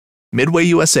Midway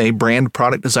USA brand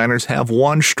product designers have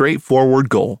one straightforward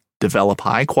goal: develop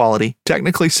high-quality,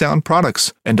 technically sound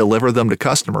products and deliver them to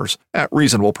customers at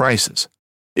reasonable prices.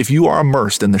 If you are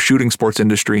immersed in the shooting sports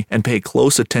industry and pay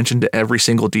close attention to every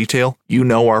single detail, you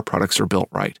know our products are built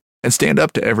right and stand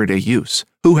up to everyday use.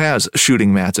 Who has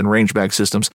shooting mats and range bag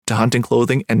systems to hunting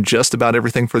clothing and just about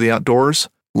everything for the outdoors?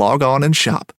 Log on and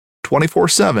shop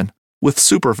 24/7 with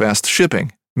super fast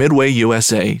shipping.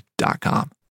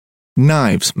 MidwayUSA.com.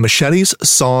 Knives, machetes,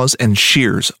 saws, and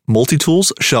shears,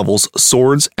 multi-tools, shovels,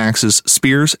 swords, axes,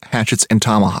 spears, hatchets, and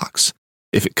tomahawks.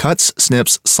 If it cuts,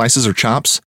 snips, slices, or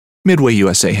chops, Midway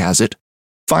USA has it.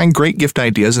 Find great gift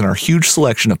ideas in our huge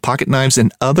selection of pocket knives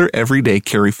and other everyday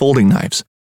carry folding knives.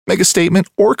 Make a statement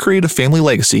or create a family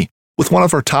legacy with one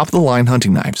of our top-of-the-line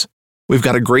hunting knives. We've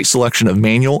got a great selection of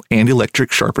manual and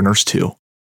electric sharpeners, too.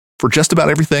 For just about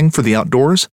everything for the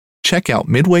outdoors, check out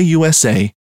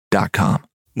MidwayUSA.com.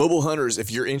 Mobile hunters,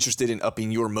 if you're interested in upping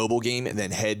your mobile game,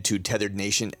 then head to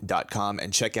tetherednation.com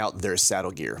and check out their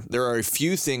saddle gear. There are a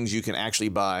few things you can actually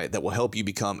buy that will help you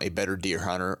become a better deer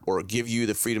hunter or give you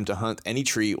the freedom to hunt any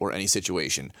tree or any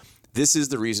situation. This is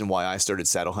the reason why I started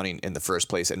saddle hunting in the first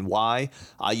place and why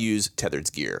I use Tethered's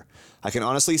gear. I can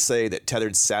honestly say that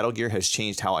Tethered's saddle gear has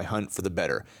changed how I hunt for the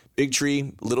better. Big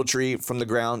tree, little tree, from the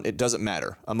ground, it doesn't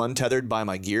matter. I'm untethered by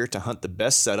my gear to hunt the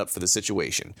best setup for the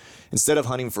situation, instead of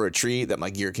hunting for a tree that my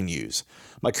gear can use.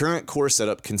 My current core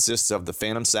setup consists of the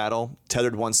Phantom saddle,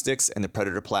 Tethered 1-Sticks, and the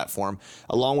Predator platform,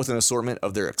 along with an assortment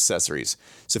of their accessories.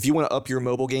 So if you want to up your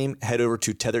mobile game, head over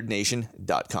to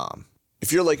tetherednation.com.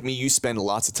 If you're like me, you spend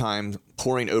lots of time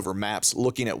poring over maps,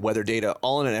 looking at weather data,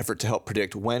 all in an effort to help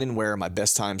predict when and where my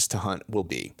best times to hunt will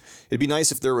be. It'd be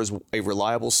nice if there was a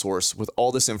reliable source with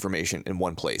all this information in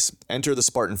one place. Enter the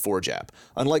Spartan Forge app.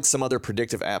 Unlike some other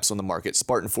predictive apps on the market,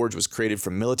 Spartan Forge was created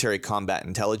from military combat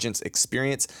intelligence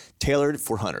experience tailored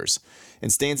for hunters,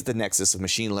 and stands at the nexus of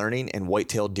machine learning and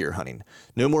white-tailed deer hunting.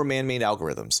 No more man-made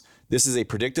algorithms. This is a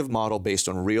predictive model based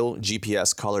on real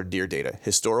GPS collared deer data,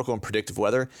 historical and predictive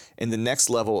weather, and the next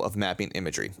level of mapping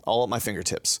imagery, all at my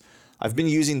fingertips. I've been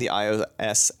using the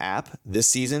iOS app this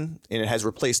season, and it has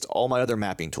replaced all my other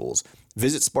mapping tools.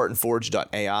 Visit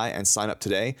SpartanForge.ai and sign up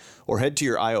today, or head to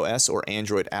your iOS or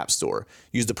Android app store.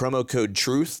 Use the promo code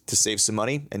TRUTH to save some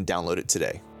money and download it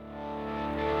today.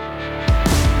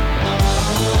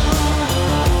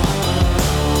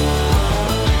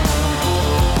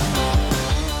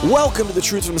 Welcome to the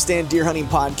Truth from a Stand Deer Hunting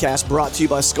Podcast, brought to you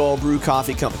by Skull Brew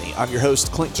Coffee Company. I'm your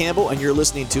host, Clint Campbell, and you're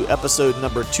listening to episode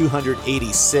number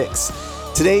 286.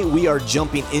 Today, we are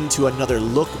jumping into another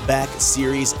Look Back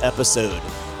series episode.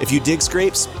 If you dig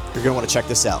scrapes, you're going to want to check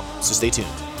this out, so stay tuned.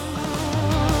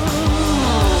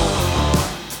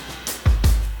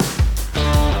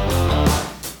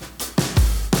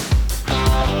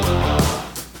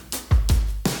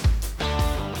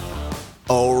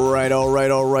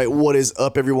 All right. What is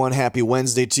up, everyone? Happy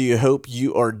Wednesday to you. Hope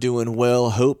you are doing well.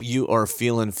 Hope you are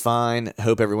feeling fine.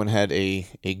 Hope everyone had a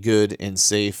good and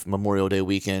safe Memorial Day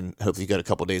weekend. Hope you got a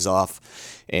couple days off.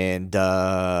 And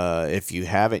if you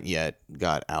haven't yet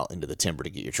got out into the timber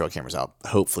to get your trail cameras out,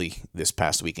 hopefully this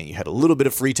past weekend you had a little bit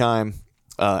of free time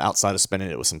outside of spending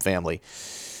it with some family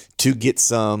to get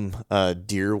some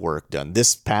deer work done.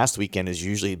 This past weekend is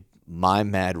usually my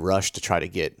mad rush to try to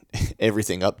get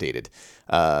everything updated,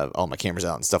 all my cameras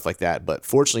out and stuff like that. But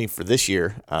fortunately for this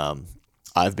year,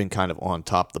 I've been kind of on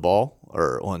top of the ball,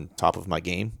 or on top of my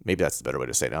game. Maybe that's the better way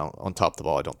to say it. On top of the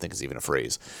ball, I don't think is even a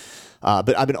phrase.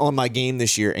 But I've been on my game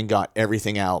this year and got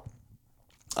everything out.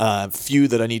 Few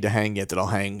that I need to hang yet that I'll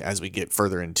hang as we get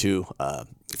further into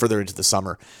the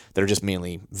summer, that are just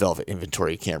mainly velvet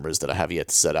inventory cameras that I have yet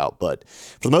to set out. But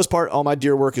for the most part, all my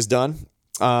deer work is done.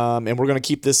 And we're going to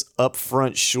keep this up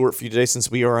front short for you today, since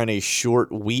we are in a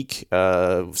short week.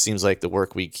 Seems like the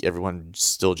work week, everyone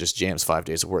still just jams 5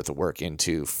 days worth of work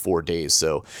into 4 days.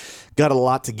 So got a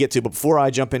lot to get to. But before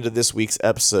I jump into this week's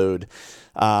episode,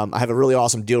 I have a really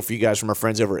awesome deal for you guys from our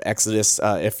friends over at Exodus.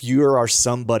 If you are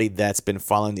somebody that's been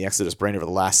following the Exodus brand over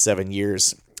the last 7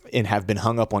 years and have been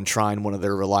hung up on trying one of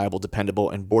their reliable,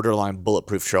 dependable, and borderline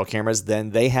bulletproof trail cameras,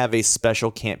 then they have a special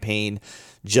campaign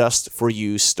just for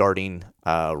you starting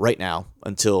right now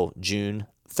until June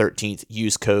 13th.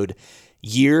 Use code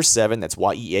YEAR7, that's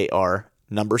YEAR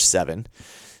number 7,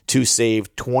 to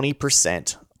save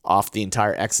 20% off the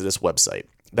entire Exodus website.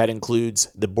 That includes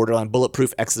the Borderline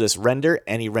Bulletproof Exodus Render,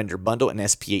 any render bundle, an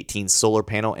SP18 solar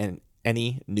panel, and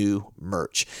any new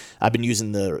merch. I've been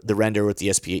using the render with the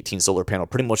SP18 solar panel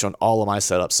pretty much on all of my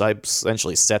setups. So I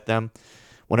essentially set them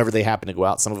whenever they happen to go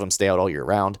out. Some of them stay out all year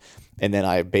round. And then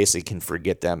I basically can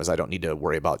forget them as I don't need to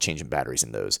worry about changing batteries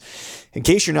in those. In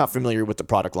case you're not familiar with the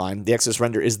product line, the Exodus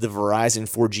Render is the Verizon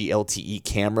 4G LTE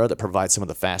camera that provides some of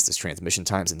the fastest transmission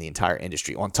times in the entire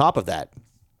industry. On top of that,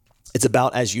 it's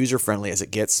about as user-friendly as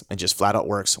it gets and just flat out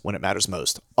works when it matters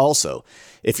most. Also,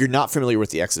 if you're not familiar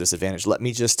with the Exodus Advantage, let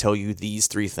me just tell you these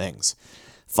 3 things.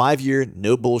 5-year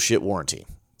no bullshit warranty,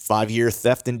 5-year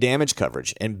theft and damage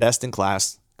coverage, and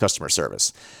best-in-class customer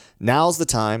service. Now's the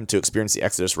time to experience the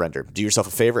Exodus Render. Do yourself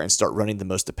a favor and start running the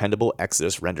most dependable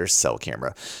Exodus Render cell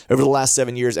camera. Over the last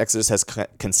 7 years, Exodus has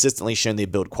consistently shown they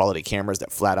build quality cameras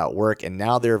that flat out work, and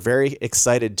now they're very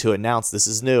excited to announce this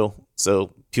is new.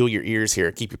 So peel your ears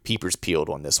here. Keep your peepers peeled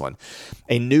on this one.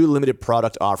 A new limited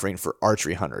product offering for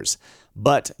archery hunters.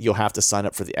 But you'll have to sign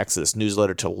up for the Exodus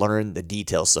newsletter to learn the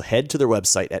details. So head to their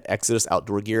website at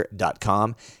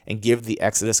ExodusOutdoorGear.com and give the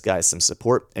Exodus guys some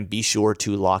support, and be sure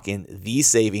to lock in these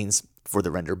savings for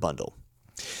the Render bundle.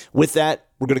 With that,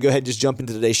 we're going to go ahead and just jump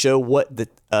into today's show. What the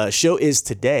show is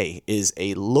today is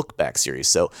a look back series.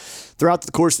 So throughout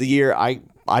the course of the year,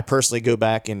 I personally go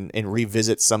back and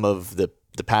revisit some of the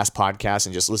past podcasts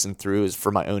and just listen through is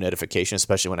for my own edification,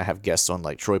 especially when I have guests on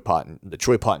like the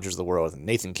Troy Pottingers of the world and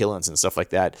Nathan Killens and stuff like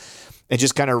that, and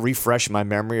just kind of refresh my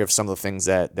memory of some of the things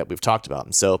that we've talked about.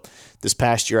 And so this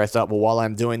past year I thought, well, while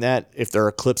I'm doing that, if there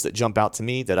are clips that jump out to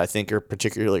me that I think are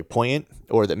particularly poignant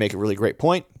or that make a really great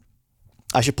point,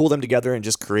 I should pull them together and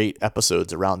just create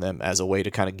episodes around them as a way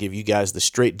to kind of give you guys the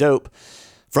straight dope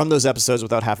from those episodes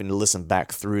without having to listen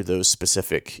back through those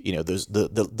specific, those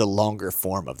the longer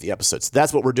form of the episodes. So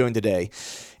that's what we're doing today.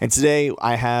 And today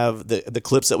I have the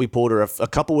clips that we pulled are a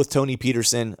couple with Tony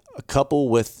Peterson, a couple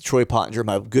with Troy Pottinger.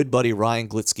 My good buddy Ryan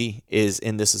Glitzky is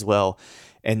in this as well.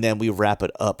 And then we wrap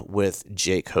it up with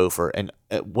Jake Hofer. And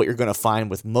what you're going to find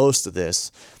with most of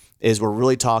this is we're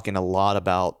really talking a lot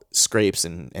about scrapes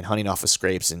and hunting off of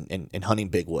scrapes and hunting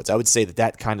big woods. I would say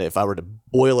that kind of, if I were to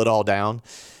boil it all down,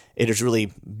 it is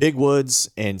really big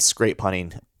woods and scrape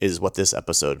hunting is what this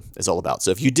episode is all about. So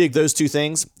if you dig those 2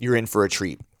 things, you're in for a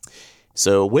treat.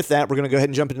 So with that, we're going to go ahead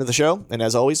and jump into the show. And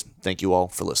as always, thank you all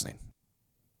for listening.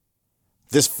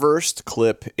 This first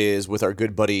clip is with our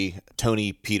good buddy,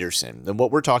 Tony Peterson. And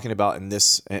what we're talking about in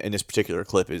this particular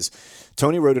clip is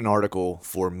Tony wrote an article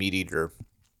for Meat Eater,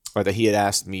 or that he had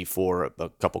asked me for a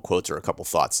couple quotes or a couple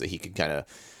thoughts that he could kind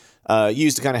of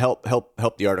use to kind of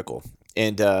help the article.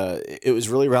 And it was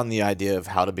really around the idea of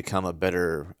how to become a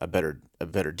better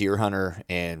deer hunter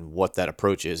and what that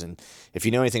approach is. And if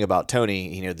you know anything about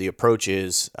Tony, the approach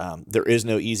is there is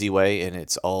no easy way, and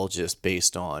it's all just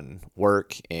based on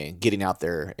work and getting out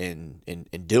there and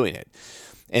doing it.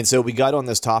 And so we got on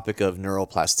this topic of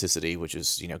neuroplasticity, which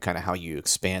is kind of how you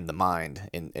expand the mind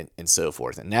and so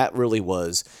forth. And that really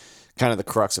was kind of the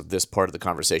crux of this part of the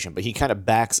conversation. But he kind of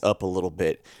backs up a little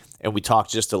bit, and we talked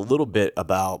just a little bit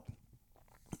about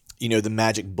the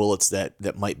magic bullets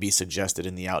that might be suggested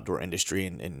in the outdoor industry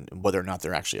and whether or not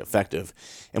they're actually effective,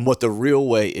 and what the real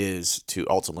way is to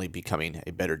ultimately becoming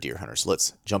a better deer hunter. So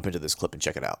let's jump into this clip and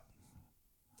check it out.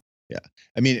 Yeah.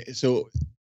 I mean, so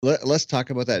let's talk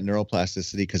about that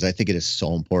neuroplasticity, because I think it is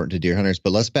so important to deer hunters.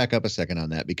 But let's back up a second on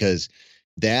that, because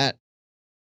that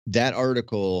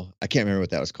article, I can't remember what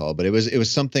that was called, but it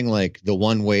was something like the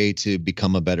one way to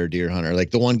become a better deer hunter, like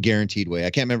the one guaranteed way.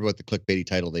 I can't remember what the clickbaity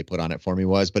title they put on it for me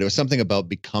was, but it was something about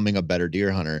becoming a better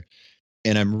deer hunter.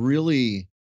 And I'm really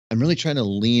trying to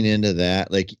lean into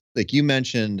that. Like you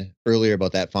mentioned earlier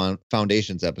about that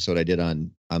foundations episode I did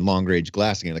on long range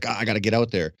glassing. Like, I got to get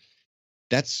out there.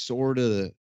 That's sort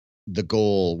of the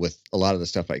goal with a lot of the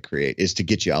stuff I create, is to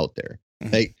get you out there.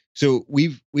 Mm-hmm. Like, so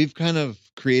we've kind of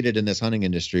created in this hunting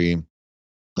industry,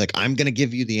 like, I'm going to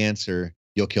give you the answer,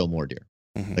 you'll kill more deer.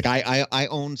 Mm-hmm. Like I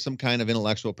own some kind of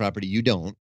intellectual property, you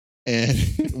don't. And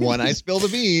when I spill the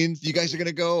beans, you guys are going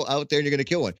to go out there and you're going to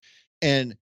kill one.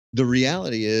 And the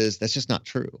reality is that's just not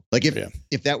true. Like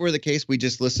if that were the case, we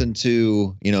just listen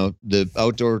to, the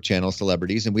outdoor channel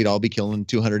celebrities and we'd all be killing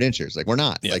 200 inchers. Like, we're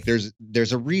not. Yeah. Like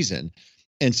there's a reason.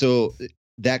 And so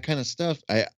that kind of stuff,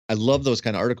 I love those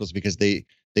kind of articles, because they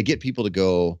get people to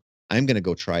go, I'm going to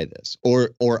go try this, or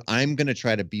I'm going to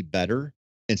try to be better,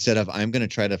 instead of I'm going to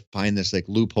try to find this like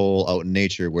loophole out in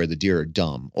nature where the deer are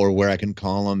dumb, or where I can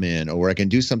call them in, or where I can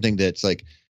do something that's like,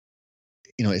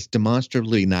 it's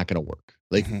demonstrably not going to work.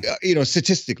 Like, mm-hmm.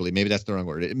 Statistically, maybe that's the wrong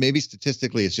word. Maybe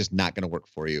statistically it's just not going to work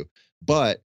for you,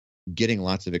 but getting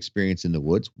lots of experience in the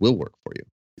woods will work for you.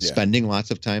 Yeah. Spending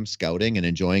lots of time scouting and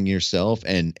enjoying yourself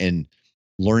and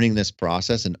learning this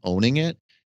process and owning it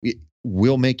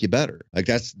will make you better. Like,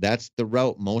 that's the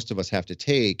route most of us have to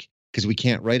take, because we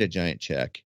can't write a giant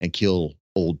check and kill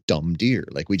old dumb deer.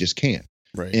 Like we just can't.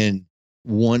 Right. And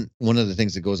one of the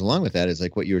things that goes along with that is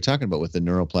like what you were talking about with the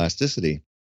neuroplasticity.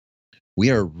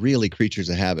 We are really creatures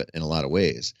of habit in a lot of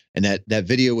ways. And that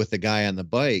video with the guy on the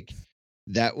bike,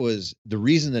 that was the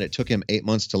reason that it took him 8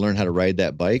 months to learn how to ride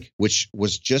that bike, which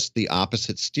was just the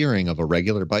opposite steering of a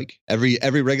regular bike. Every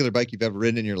regular bike you've ever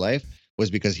ridden in your life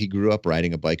was because he grew up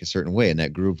riding a bike a certain way, and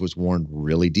that groove was worn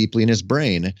really deeply in his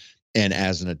brain. And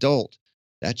as an adult,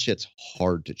 that shit's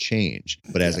hard to change.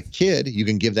 But as a kid, you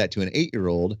can give that to an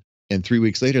 8-year-old, and 3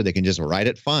 weeks later, they can just ride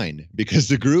it fine because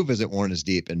the groove isn't worn as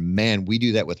deep. And man, we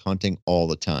do that with hunting all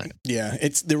the time. Yeah,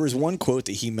 there was one quote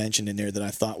that he mentioned in there that I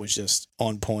thought was just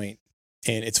on point.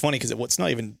 And it's funny because it's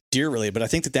not even deer related, but I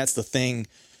think that that's the thing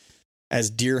as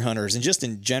deer hunters and just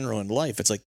in general in life. It's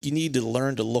like you need to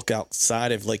learn to look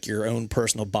outside of like your own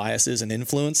personal biases and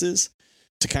influences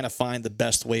to kind of find the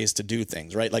best ways to do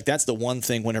things, right? Like that's the one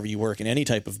thing whenever you work in any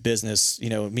type of business, you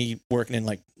know, me working in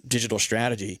like digital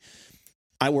strategy,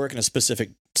 I work in a specific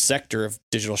sector of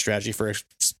digital strategy for a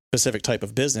specific type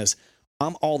of business.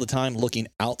 I'm all the time looking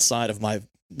outside of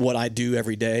what I do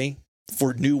every day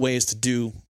for new ways to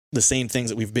do the same things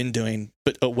that we've been doing,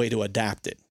 but a way to adapt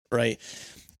it, right?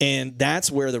 And that's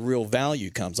where the real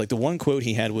value comes. Like the one quote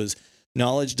he had was,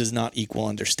 knowledge does not equal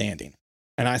understanding.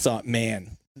 And I thought,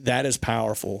 man, that is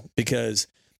powerful because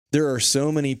there are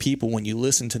so many people when you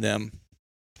listen to them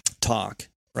talk,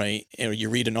 right? Or you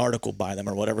read an article by them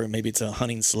or whatever, maybe it's a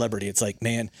hunting celebrity. It's like,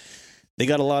 man, they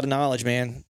got a lot of knowledge,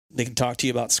 man. They can talk to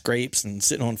you about scrapes and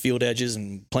sitting on field edges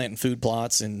and planting food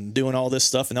plots and doing all this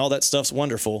stuff. And all that stuff's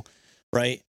wonderful,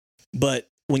 right? But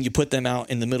when you put them out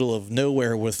in the middle of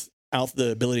nowhere without the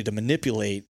ability to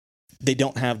manipulate, they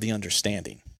don't have the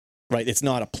understanding, right? It's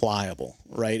not applicable,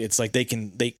 right? It's like they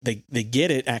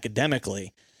get it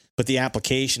academically, but the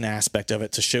application aspect of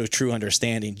it to show true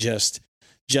understanding just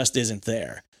isn't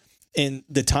there. And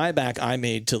the tie back I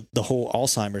made to the whole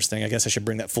Alzheimer's thing, I guess I should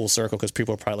bring that full circle because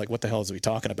people are probably like, what the hell is we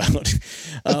talking about?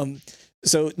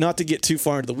 So not to get too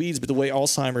far into the weeds, but the way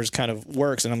Alzheimer's kind of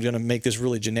works, and I'm going to make this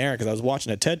really generic because I was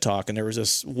watching a TED Talk and there was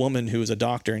this woman who was a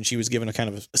doctor and she was giving a kind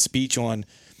of a speech on,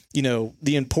 you know,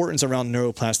 the importance around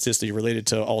neuroplasticity related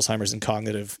to Alzheimer's and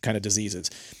cognitive kind of diseases.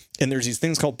 And there's these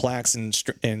things called plaques and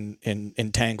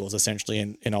tangles essentially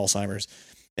in Alzheimer's.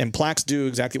 And plaques do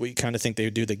exactly what you kind of think they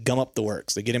would do. They gum up the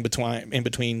works. They get in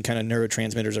between kind of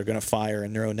neurotransmitters are going to fire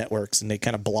and neural networks, and they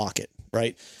kind of block it,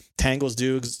 right? Tangles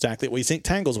do exactly what you think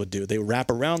tangles would do. They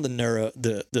wrap around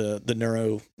the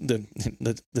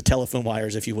telephone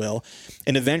wires, if you will,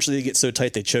 and eventually they get so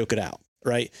tight they choke it out,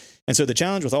 right? And so the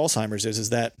challenge with Alzheimer's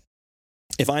is that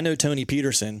if I know Tony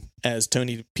Peterson as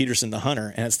Tony Peterson the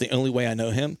hunter, and it's the only way I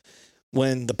know him,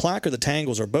 when the plaque or the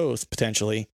tangles or both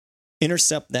potentially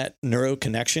intercept that neuro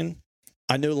connection,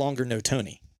 I no longer know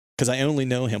Tony because I only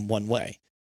know him one way.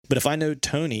 But if I know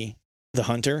Tony the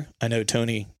hunter, I know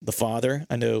Tony the father,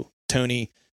 I know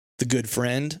Tony the good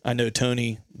friend, I know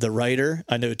Tony the writer,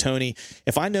 I know Tony.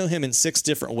 If I know him in 6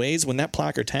 different ways, when that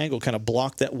plaque or tangle kind of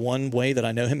block that one way that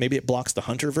I know him, maybe it blocks the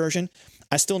hunter version,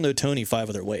 I still know Tony 5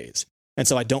 other ways. And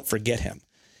so I don't forget him.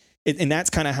 And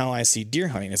that's kind of how I see deer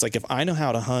hunting. It's like if I know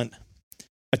how to hunt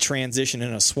a transition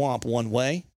in a swamp one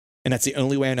way, and that's the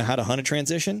only way I know how to hunt a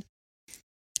transition,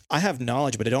 I have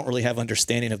knowledge, but I don't really have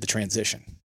understanding of the transition.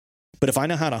 But if I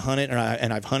know how to hunt it,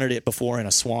 and I've hunted it before in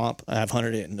a swamp, I've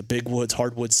hunted it in the big woods,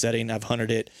 hardwood setting, I've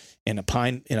hunted it in a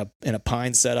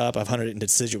pine setup, I've hunted it in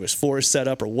deciduous forest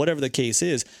setup, or whatever the case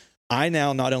is, I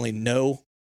now not only know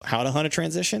how to hunt a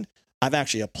transition, I've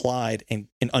actually applied and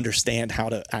understand how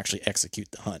to actually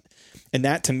execute the hunt. And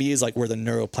that to me is like where the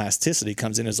neuroplasticity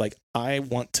comes in, is like, I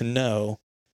want to know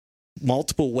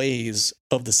multiple ways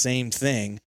of the same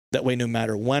thing. That way, no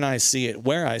matter when I see it,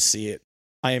 where I see it,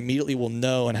 I immediately will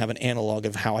know and have an analog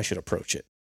of how I should approach it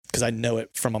because I know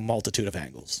it from a multitude of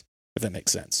angles, if that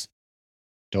makes sense.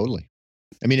 Totally.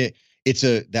 I mean,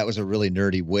 that was a really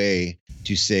nerdy way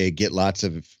to say, get lots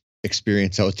of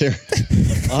experience out there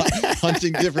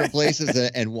hunting different places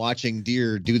and watching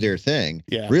deer do their thing.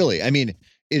 Yeah. Really. I mean,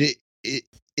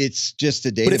 it's just a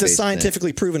database. But it's a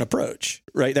scientifically proven approach,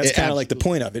 right? That's kind of like the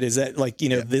point of it, is that like, you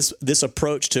know, this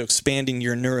approach to expanding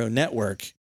your neural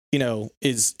network, you know,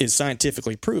 is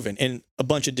scientifically proven in a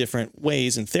bunch of different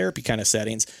ways in therapy kind of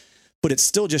settings, but it's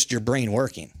still just your brain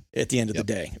working at the end of the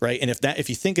day, right? And if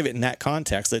you think of it in that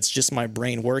context, that's just my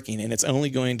brain working and it's only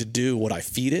going to do what I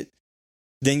feed it,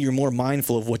 then you're more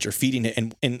mindful of what you're feeding it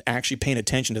and actually paying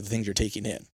attention to the things you're taking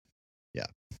in. Yeah.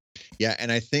 Yeah.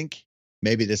 And I think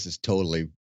maybe this is totally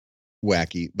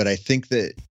wacky, but I think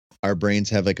that our brains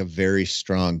have like a very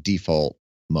strong default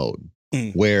mode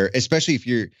where, especially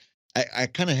if I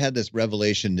kind of had this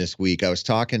revelation this week. I was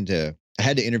talking to I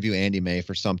had to interview Andy May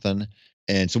for something.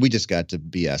 And so we just got to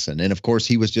BSing. And of course,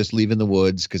 he was just leaving the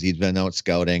woods because he'd been out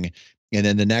scouting. And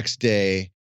then the next day,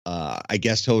 I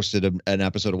guest hosted an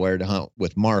episode of Wired to Hunt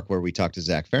with Mark where we talked to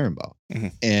Zach Fehrenbaugh. Mm-hmm.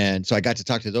 And so I got to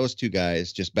talk to those two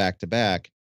guys just back to back.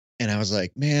 And I was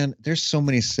like, man, there's so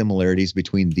many similarities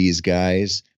between these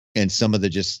guys and some of the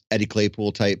just Eddie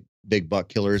Claypool type big buck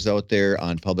killers out there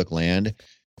on public land.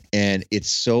 And it's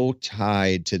so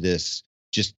tied to this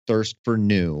just thirst for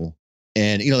new.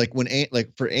 And, you know,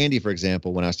 like for Andy, for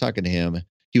example, when I was talking to him,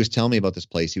 he was telling me about this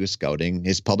place he was scouting,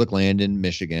 his public land in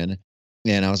Michigan.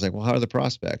 And I was like, well, how are the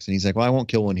prospects? And he's like, well, I won't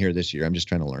kill one here this year. I'm just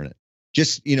trying to learn it.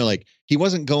 Just, you know, like he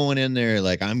wasn't going in there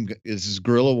like this is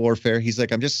guerrilla warfare. He's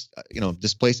like, I'm just, you know,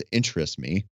 this place interests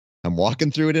me. I'm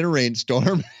walking through it in a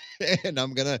rainstorm and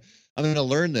I'm going to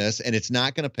learn this, and it's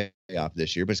not going to pay off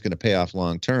this year, but it's going to pay off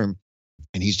long term.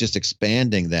 And he's just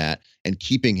expanding that and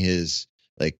keeping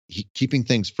keeping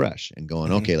things fresh and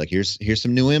going, okay, like here's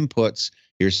some new inputs,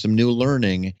 here's some new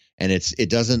learning. And it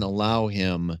doesn't allow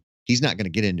him, he's not going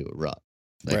to get into a rut.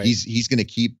 Like right. He's going to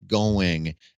keep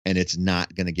going, and it's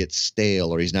not going to get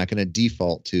stale, or he's not going to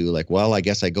default to like, well, I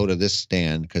guess I go to this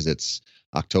stand because it's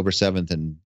October 7th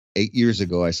and 8 years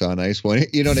ago I saw a nice one.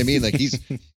 You know what I mean? Like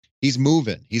he's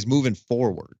moving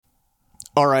forward.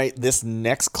 All right, this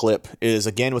next clip is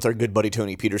again with our good buddy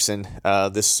Tony Peterson.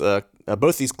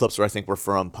 Both these clips I think were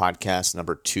from podcast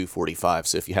number 245.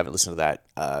 So if you haven't listened to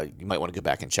that, you might want to go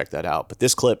back and check that out. But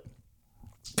this clip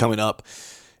coming up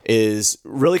is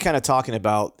really kind of talking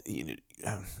about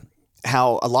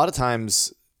how a lot of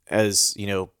times, as you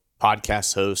know,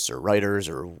 podcast hosts or writers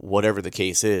or whatever the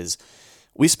case is,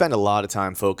 we spend a lot of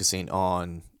time focusing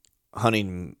on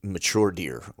hunting mature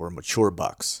deer or mature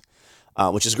bucks,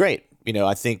 which is great. You know,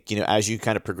 I think, you know, as you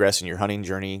kind of progress in your hunting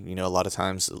journey, you know, a lot of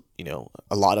times, you know,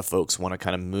 a lot of folks want to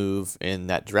kind of move in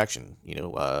that direction, you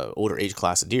know, older age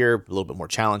class of deer, a little bit more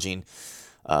challenging,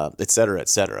 et cetera, et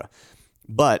cetera.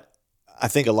 But I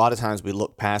think a lot of times we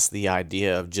look past the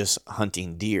idea of just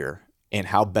hunting deer and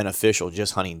how beneficial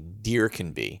just hunting deer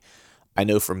can be. I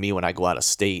know for me, when I go out of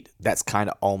state, that's kind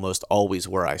of almost always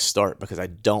where I start because I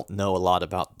don't know a lot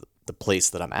about the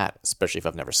place that I'm at, especially if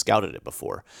I've never scouted it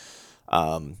before.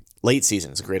 Late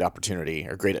season is a great opportunity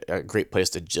or a great place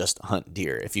to just hunt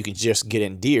deer. If you can just get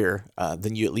in deer,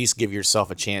 then you at least give yourself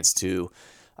a chance to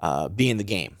be in the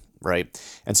game, right?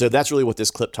 And so that's really what this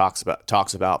clip talks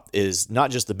about is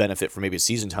not just the benefit for maybe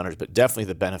seasoned hunters, but definitely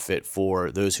the benefit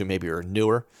for those who maybe are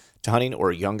newer to hunting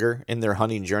or younger in their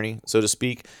hunting journey, so to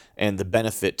speak, and the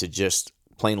benefit to just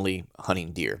plainly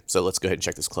hunting deer. So let's go ahead and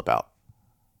check this clip out.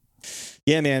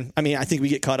 Yeah, man. I mean, I think we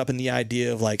get caught up in the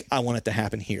idea of like, I want it to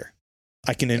happen here.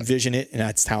 I can envision it, and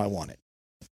that's how I want it.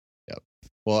 Yep.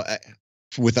 Well,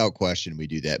 without question, we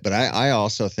do that. But I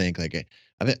also think like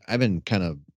I've been kind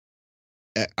of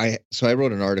so I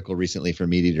wrote an article recently for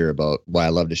Meat Eater about why I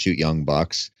love to shoot young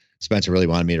bucks. Spencer really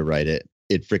wanted me to write it.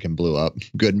 It freaking blew up,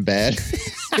 good and bad.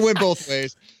 It went both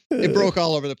ways. It broke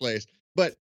all over the place.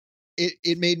 But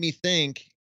it made me think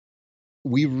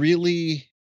we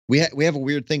have a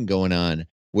weird thing going on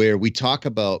where we talk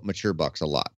about mature bucks a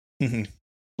lot. Mm-hmm.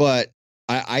 But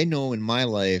I know in my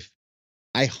life,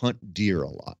 I hunt deer a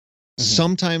lot. Mm-hmm.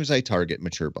 Sometimes I target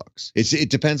mature bucks. It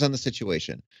depends on the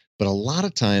situation. But a lot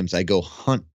of times I go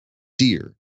hunt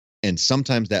deer. And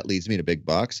sometimes that leads me to big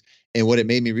bucks. And what it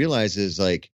made me realize is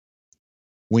like,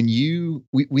 when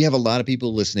we have a lot of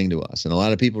people listening to us and a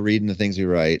lot of people reading the things we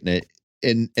write,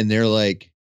 and they're like,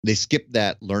 they skip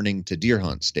that learning to deer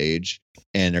hunt stage.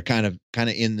 And they're kind of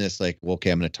in this like, well,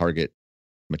 okay, I'm going to target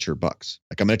mature bucks.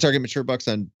 Like I'm going to target mature bucks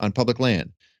on public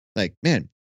land. Like, man,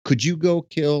 could you go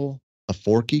kill a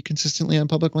forky consistently on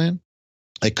public land?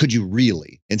 Like, could you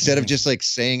really, instead of just like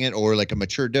saying it, or like a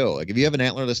mature doe, like if you have an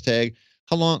antlerless tag,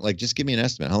 how long, like just give me an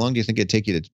estimate. How long do you think it'd take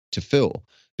you to fill?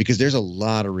 Because there's a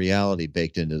lot of reality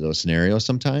baked into those scenarios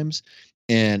sometimes.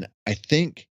 And I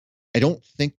don't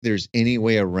think there's any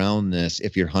way around this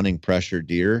if you're hunting pressure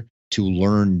deer to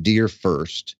learn deer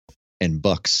first and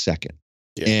bucks second.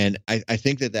 Yeah. And I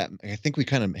think I think we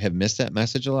kind of have missed that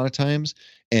message a lot of times,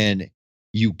 and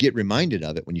you get reminded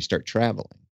of it when you start traveling,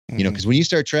 you know, because when you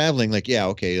start traveling, like, yeah,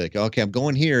 okay, I'm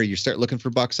going here, you start looking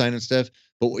for buck sign and stuff,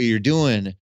 but what you're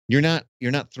doing, you're not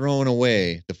throwing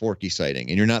away the forky sighting,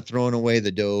 and you're not throwing away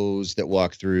the does that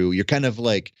walk through. You're kind of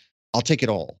like, I'll take it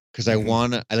all because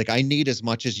I need as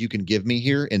much as you can give me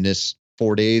here in this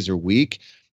 4 days or week.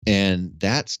 And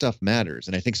that stuff matters.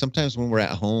 And I think sometimes when we're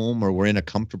at home or we're in a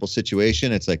comfortable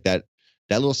situation, it's like that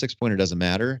little 6-pointer doesn't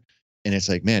matter. And it's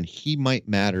like, man, he might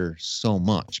matter so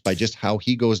much by just how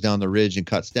he goes down the ridge and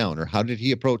cuts down, or how did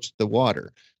he approach the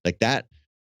water? Like that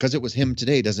because it was him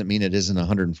today doesn't mean it isn't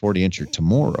 140 incher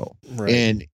tomorrow. Right.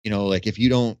 And like if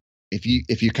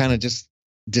you're kind of just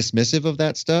dismissive of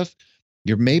that stuff,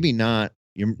 you're maybe not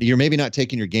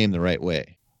taking your game the right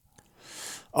way.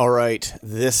 All right,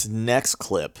 this next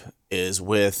clip is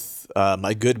with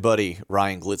my good buddy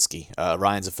Ryan Glitsky.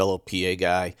 Ryan's a fellow PA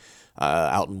guy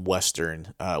out in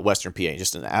Western PA,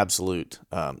 just an absolute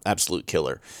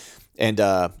killer. And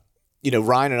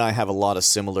Ryan and I have a lot of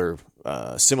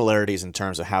similarities in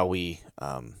terms of how we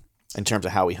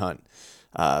hunt,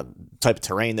 type of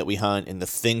terrain that we hunt, and the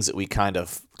things that we kind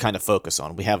of focus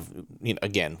on. We have,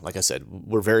 again, like I said,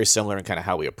 we're very similar in kind of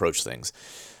how we approach things.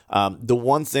 The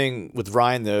one thing with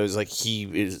Ryan though is like he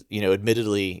is,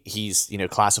 admittedly he's,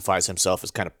 classifies himself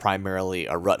as kind of primarily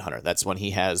a rut hunter. That's when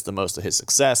he has the most of his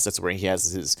success. That's where he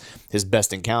has his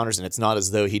best encounters. And it's not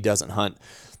as though he doesn't hunt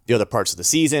the other parts of the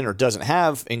season or doesn't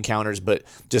have encounters, but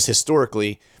just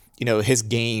historically, his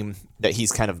game that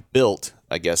he's kind of built,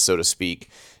 I guess, so to speak,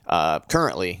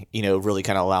 currently, really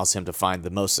kind of allows him to find the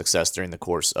most success during the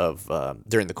course of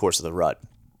the rut.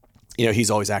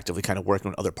 He's always actively kind of working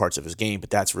on other parts of his game,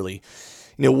 but that's really,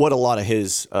 what a lot of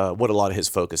his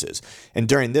focus is. And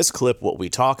during this clip, what we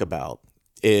talk about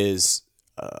is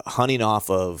hunting off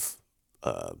of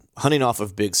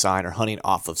big sign or hunting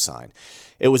off of sign.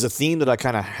 It was a theme that I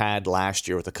kind of had last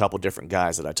year with a couple different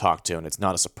guys that I talked to, and it's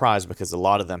not a surprise because a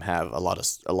lot of them have a lot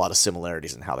of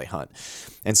similarities in how they hunt.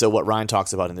 And so what Ryan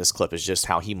talks about in this clip is just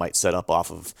how he might set up off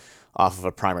of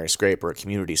a primary scrape or a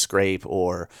community scrape,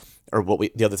 or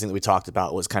the other thing that we talked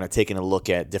about was kind of taking a look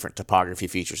at different topography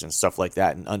features and stuff like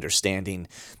that, and understanding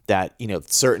that,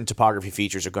 certain topography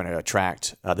features are going to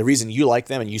attract, the reason you like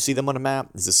them and you see them on a map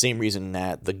is the same reason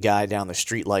that the guy down the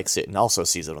street likes it and also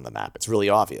sees it on the map. It's really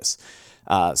obvious.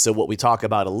 So what we talk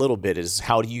about a little bit is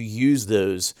how do you use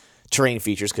those terrain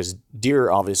features, because deer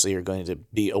obviously are going to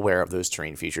be aware of those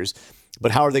terrain features,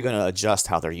 but how are they going to adjust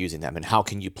how they're using them, and how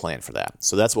can you plan for that?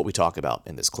 So that's what we talk about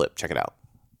in this clip. Check it out.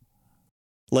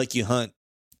 Like you hunt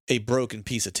a broken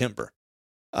piece of timber.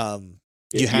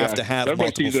 You have to have everybody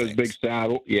multiple sees those things. big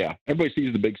saddle. Yeah, everybody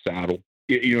sees the big saddle.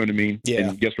 You know what I mean? Yeah.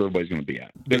 And guess where everybody's going to be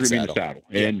at? They're going to be in the saddle.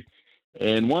 Yeah.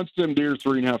 And once them deer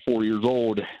 3.5, 4 years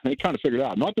old, they kind of figured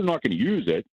out. Not they're not going to use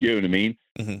it. You know what I mean?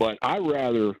 Mm-hmm. But I'd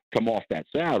rather come off that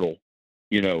saddle,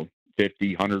 50,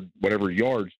 100, whatever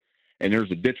yards, and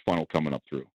there's a ditch funnel coming up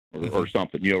through, or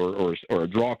something, or a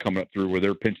draw coming up through where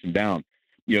they're pinching down.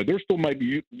 They're still might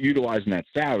be utilizing that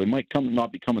saddle. They might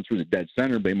not be coming through the dead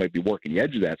center. They might be working the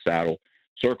edge of that saddle,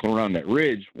 circling around that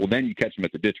ridge. Well, then you catch them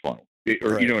at the ditch funnel, or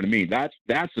Right. you know what I mean? That's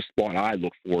the spot I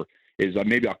look for. Is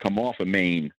maybe I'll come off a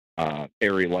main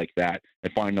area like that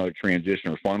and find another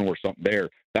transition or funnel or something there.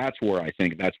 That's where I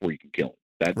think that's where you can kill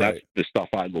them. That's the stuff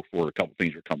I look for. A couple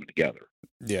things are coming together.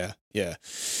 Yeah.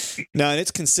 No, and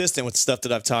it's consistent with stuff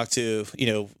that I've talked to,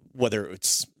 whether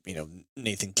it's,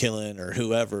 Nathan Killen or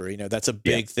whoever, that's a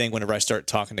big thing whenever I start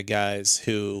talking to guys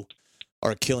who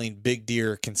are killing big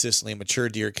deer consistently, mature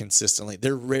deer consistently.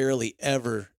 They're rarely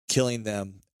ever killing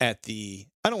them at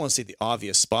I don't want to say the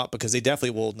obvious spot, because they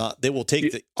definitely will not. They will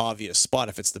take the obvious spot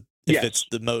if it's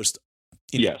the most,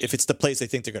 if it's the place they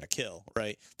think they're going to kill,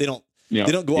 right? They don't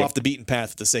go off the beaten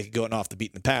path for the sake of going off the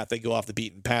beaten path. They go off the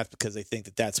beaten path because they think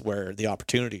that that's where the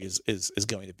opportunity is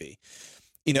going to be,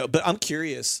 but I'm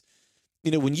curious,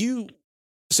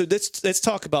 so let's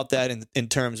talk about that in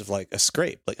terms of like a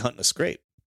scrape, like hunting a scrape.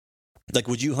 Like,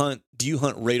 do you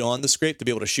hunt right on the scrape to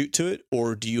be able to shoot to it,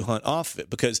 or do you hunt off of it?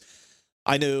 Because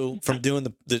I know from doing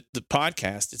the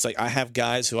podcast, it's like I have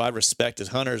guys who I respect as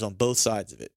hunters on both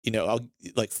sides of it.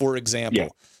 For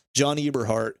example, John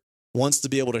Eberhart wants to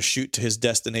be able to shoot to his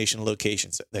destination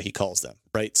locations that he calls them,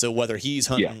 right? So whether he's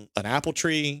hunting an apple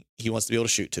tree, he wants to be able to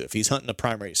shoot to. If he's hunting a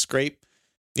primary scrape,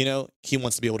 he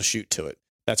wants to be able to shoot to it.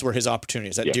 That's where his opportunity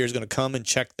is. That deer is going to come and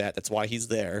check that. That's why he's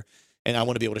there, and I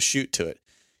want to be able to shoot to it.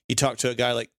 You talk to a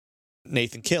guy like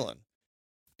Nathan Killen.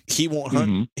 He won't hunt.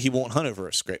 Mm-hmm. He won't hunt over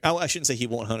a scrape. I shouldn't say he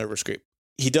won't hunt over a scrape.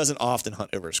 He doesn't often hunt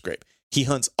over a scrape. He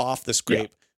hunts off the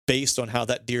scrape based on how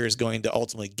that deer is going to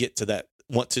ultimately get to that,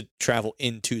 want to travel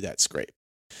into that scrape.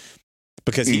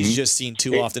 Because he's just seen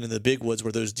too often in the big woods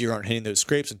where those deer aren't hitting those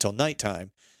scrapes until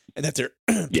nighttime, and that they're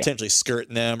potentially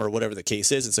skirting them or whatever the case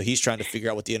is. And so he's trying to figure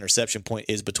out what the interception point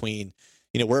is between,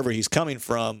 wherever he's coming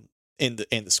from in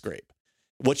the scrape.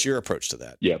 What's your approach to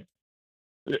that? Yeah.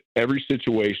 Every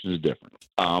situation is different.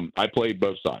 I play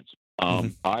both sides.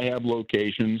 I have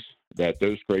locations that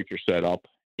those scrapes are set up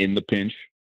in the pinch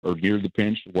or near the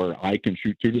pinch where I can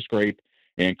shoot through the scrape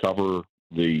and cover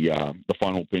the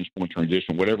funnel, pinch point,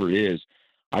 transition, whatever it is.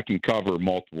 I can cover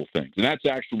multiple things. And that's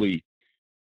actually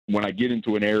when I get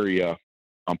into an area,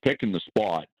 I'm picking the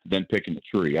spot than picking the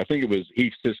tree. I think it was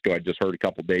Heath Cisco I just heard a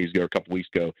couple weeks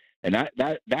ago, and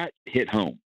that hit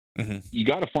home. Mm-hmm. You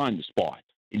got to find the spot,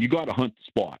 and you got to hunt the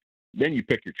spot. Then you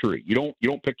pick your tree. You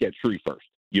don't pick that tree first.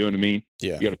 You know what I mean?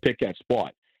 Yeah. You got to pick that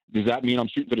spot. Does that mean I'm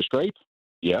shooting for the scrape?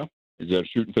 Yeah. Is that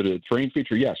shooting for the terrain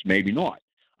feature? Yes. Maybe not.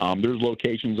 There's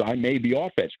locations I may be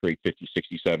off that scrape 50,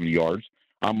 60, 70 yards.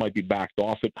 I might be backed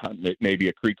off it, maybe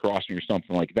a creek crossing or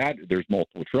something like that. There's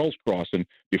multiple trails crossing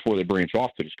before they branch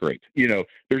off to the scrape. You know,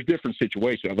 there's different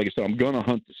situations. Like I said, I'm going to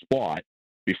hunt the spot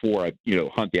before I,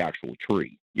 hunt the actual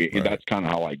tree. And Right. that's kind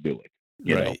of how I do it.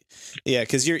 You know? Yeah,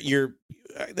 because you're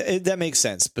that makes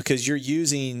sense because you're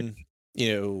using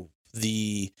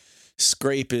the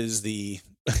scrape is the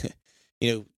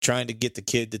trying to get the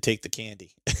kid to take the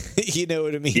candy. You know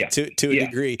what I mean? Yeah. To a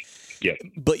degree. Yeah.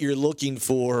 But you're looking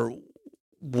for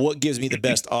what gives me the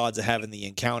best odds of having the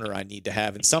encounter I need to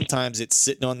have, and sometimes it's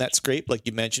sitting on that scrape, like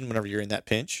you mentioned, whenever you're in that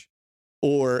pinch,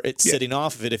 or it's sitting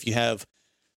off of it if you have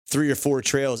 3 or 4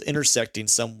 trails intersecting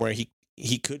somewhere.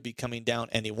 He could be coming down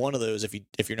any one of those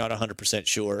if you're not 100%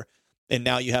 sure. And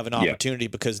now you have an opportunity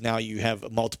because now you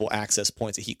have multiple access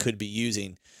points that he could be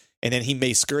using. And then he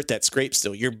may skirt that scrape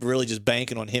still. You're really just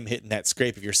banking on him hitting that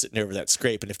scrape if you're sitting over that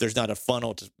scrape. And if there's not a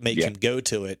funnel to make him go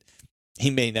to it, he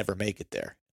may never make it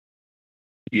there.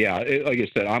 Yeah, like I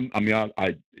said,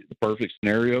 the perfect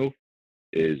scenario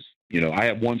is, I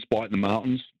have one spot in the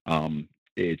mountains.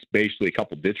 It's basically a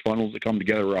couple ditch funnels that come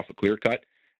together off a clear cut,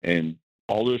 and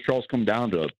all those trails come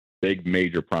down to a big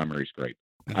major primary scrape.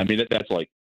 I mean, that's like,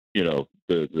 the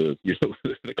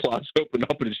clouds open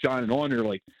up and it's shining on. You're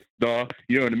like, duh,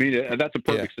 you know what I mean? And that's a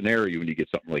perfect scenario when you get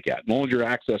something like that. As long as your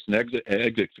access and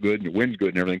exit's good and your wind's good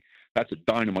and everything, that's a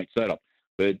dynamite setup.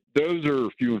 But those are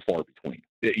few and far between.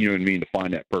 You know what I mean? To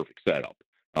find that perfect setup.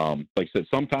 Like I said,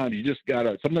 sometimes you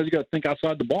gotta think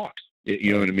outside the box.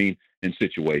 You know what I mean? In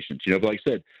situations, but like I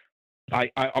said,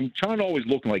 I'm trying to always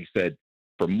look, like I said,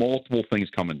 for multiple things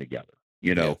coming together.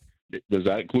 Does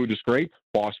that include a scrape?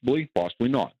 Possibly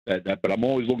not. But I'm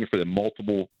always looking for the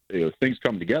multiple things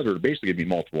coming together to basically give me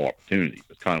multiple opportunities.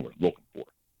 That's kind of what I'm looking for.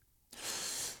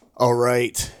 All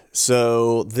right.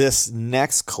 So this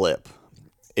next clip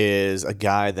is a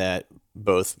guy that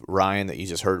both Ryan, that you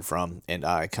just heard from, and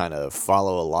I kind of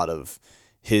follow a lot of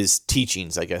his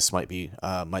teachings, I guess might be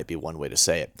one way to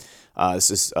say it. This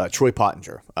is Troy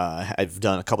Pottinger. I've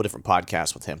done a couple different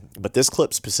podcasts with him, but this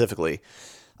clip specifically,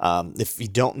 if you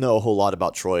don't know a whole lot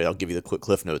about Troy, I'll give you the quick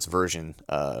Cliff Notes version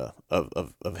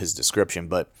of his description.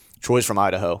 But Troy's from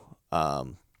Idaho,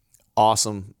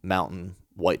 awesome mountain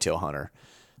whitetail hunter,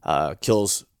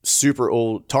 kills super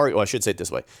old target. Well, I should say it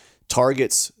this way: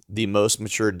 targets the most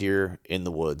mature deer in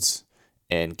the woods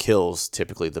and kills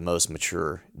typically the most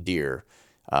mature deer.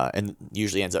 And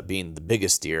usually ends up being the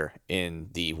biggest deer in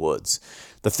the woods.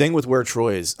 The thing with where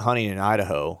Troy is hunting in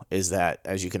Idaho is that,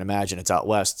 as you can imagine, it's out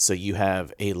west, so you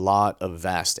have a lot of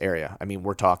vast area. I mean,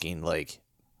 we're talking like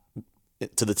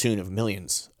to the tune of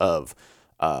millions of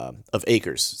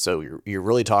acres. So you're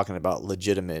really talking about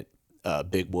legitimate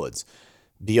big woods.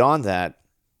 Beyond that,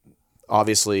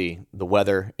 obviously, the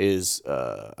weather is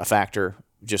a factor.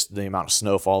 Just the amount of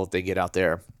snowfall that they get out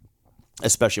there,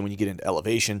 especially when you get into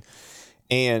elevation.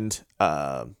 And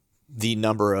the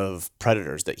number of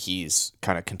predators that he's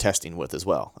kind of contesting with as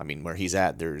well. I mean, where he's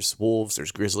at, there's wolves,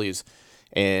 there's grizzlies,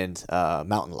 and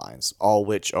mountain lions, all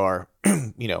which are,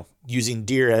 using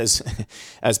deer as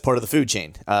part of the food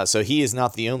chain. So he is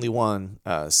not the only one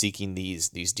seeking these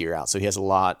deer out. So he has a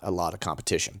lot of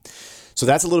competition. So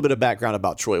that's a little bit of background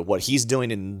about Troy. What he's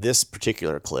doing in this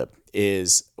particular clip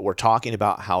is we're talking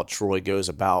about how Troy goes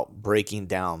about breaking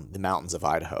down the mountains of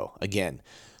Idaho. Again,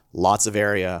 lots of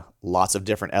area, lots of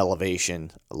different elevation,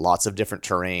 lots of different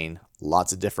terrain,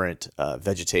 lots of different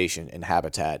vegetation and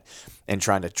habitat, and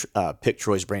trying to pick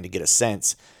Troy's brain to get a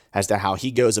sense as to how he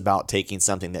goes about taking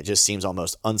something that just seems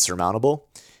almost unsurmountable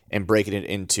and breaking it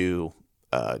into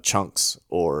chunks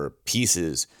or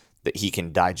pieces that he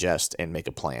can digest and make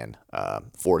a plan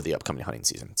for the upcoming hunting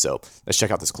season. So let's check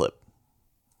out this clip.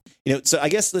 So I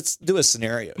guess let's do a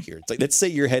scenario here. It's like, let's say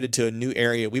you're headed to a new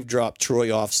area. We've dropped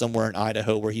Troy off somewhere in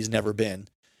Idaho where he's never been,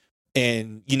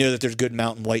 and you know that there's good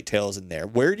mountain whitetails in there.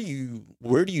 Where do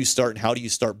you start, and how do you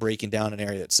start breaking down an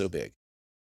area that's so big?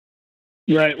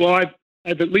 Right. Well,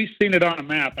 I've at least seen it on a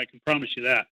map. I can promise you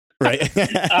that. Right.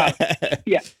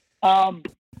 Yeah.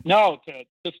 No,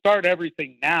 to start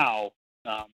everything now,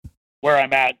 where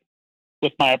I'm at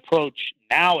with my approach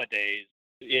nowadays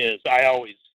is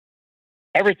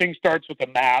everything starts with a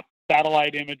map,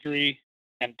 satellite imagery,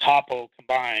 and topo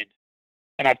combined.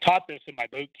 And I've taught this in my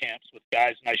boot camps with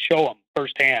guys, and I show them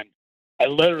firsthand. I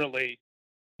literally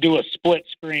do a split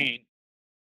screen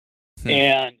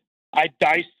And I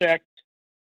dissect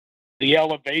the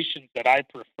elevations that I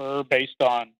prefer based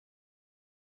on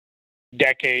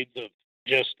decades of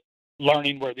just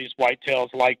learning where these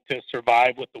whitetails like to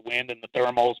survive with the wind and the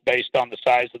thermals based on the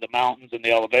size of the mountains and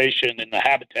the elevation and the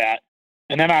habitat.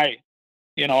 And then I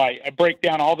break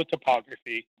down all the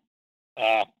topography,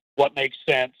 what makes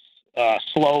sense,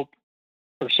 slope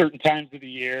for certain times of the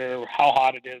year, how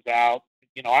hot it is out.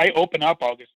 I open up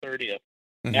August 30th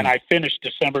and I finish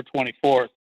December 24th.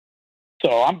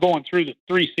 So I'm going through the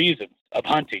 3 seasons of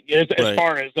hunting as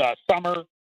far as summer,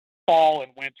 fall,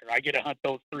 and winter. I get to hunt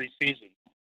those 3 seasons.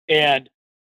 And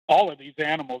all of these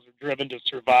animals are driven to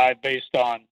survive based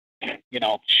on,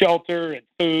 shelter and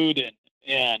food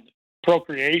and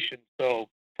procreation. So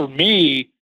for me,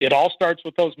 it all starts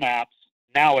with those maps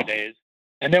nowadays.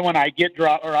 And then when I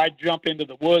I jump into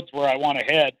the woods where I want to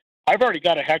head, I've already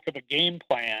got a heck of a game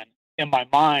plan in my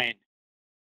mind,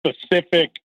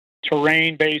 specific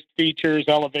terrain-based features,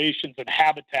 elevations, and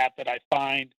habitat that I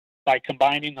find by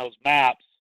combining those maps.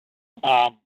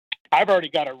 I've already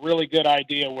got a really good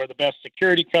idea where the best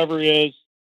security cover is,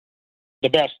 the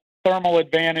best thermal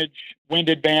advantage, wind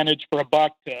advantage for a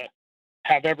buck to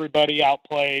have everybody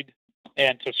outplayed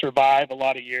and to survive a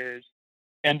lot of years.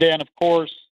 And then, of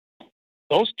course,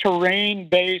 those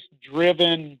terrain-based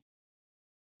driven,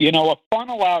 a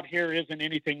funnel out here isn't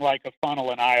anything like a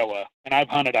funnel in Iowa. And I've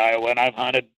hunted Iowa and I've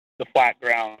hunted the flat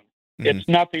ground. It's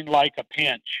nothing like a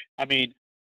pinch. I mean,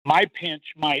 my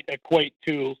pinch might equate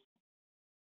to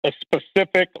a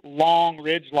specific long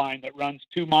ridge line that runs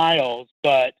 2 miles,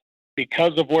 but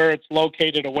because of where it's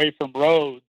located away from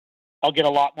roads, I'll get a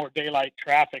lot more daylight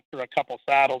traffic through a couple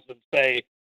saddles than, say,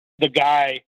 the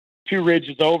guy 2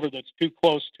 ridges over that's too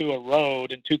close to a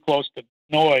road and too close to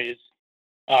noise.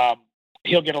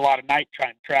 He'll get a lot of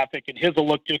nighttime traffic, and his will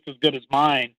look just as good as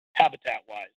mine,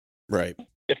 habitat-wise. Right.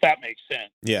 If that makes sense.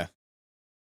 Yeah.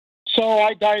 So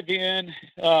I dive in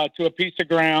to a piece of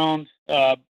ground.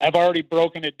 I've already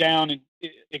broken it down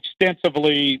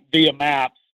extensively via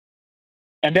maps.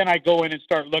 And then I go in and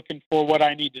start looking for what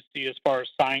I need to see as far as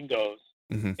sign goes.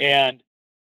 And,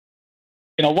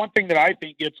 one thing that I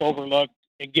think gets overlooked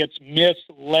and gets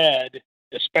misled,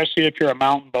 especially if you're a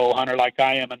mountain bow hunter like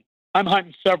I am, and I'm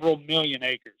hunting several million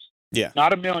acres. Yeah.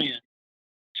 Not a million,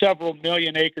 several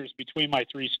million acres between my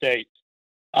 3 states.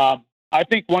 I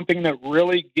think one thing that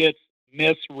really gets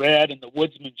misread in the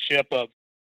woodsmanship of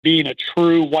being a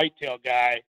true whitetail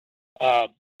guy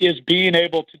is being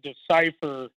able to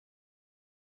decipher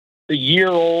the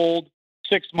year-old,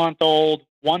 6-month-old,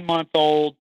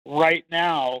 1-month-old, right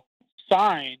now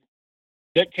sign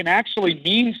that can actually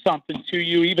mean something to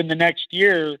you even the next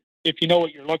year if you know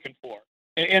what you're looking for.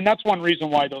 And that's one reason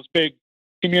why those big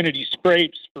community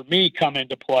scrapes for me come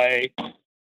into play,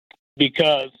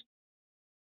 because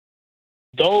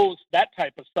that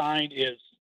type of sign is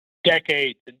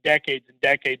decades and decades and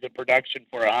decades of production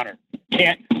for a hunter.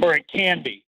 It can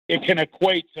be. It can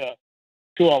equate to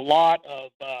a lot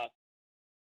of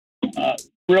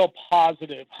real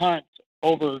positive hunts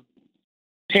over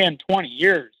 10, 20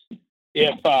 years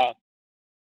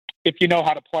if you know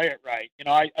how to play it right.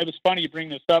 I was funny you bring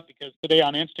this up because today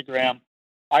on Instagram,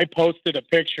 I posted a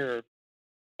picture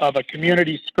of a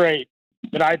community scrape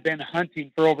that I've been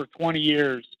hunting for over 20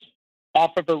 years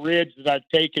off of a ridge that I've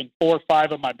taken 4 or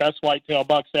 5 of my best whitetail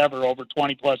bucks ever over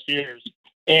 20 plus years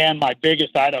and my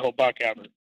biggest Idaho buck ever.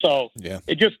 So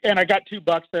and I got 2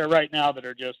 bucks there right now that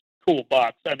are just cool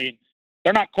bucks. I mean,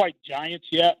 they're not quite giants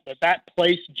yet, but that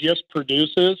place just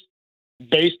produces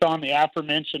based on the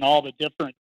aforementioned, all the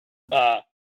different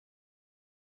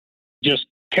just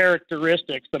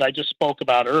characteristics that I just spoke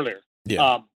about earlier.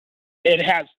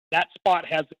 That spot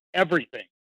has everything.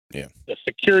 Yeah. The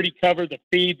security cover, the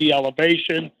feed, the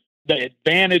elevation, the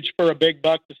advantage for a big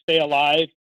buck to stay alive.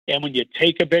 And when you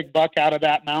take a big buck out of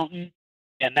that mountain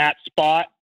and that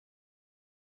spot,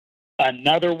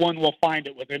 another one will find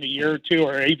it within a year or 2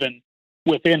 or even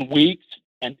within weeks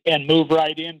and move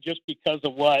right in just because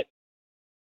of what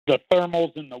the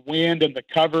thermals and the wind and the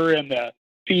cover and the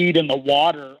feed and the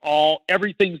water,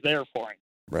 everything's there for him.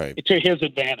 Right. To his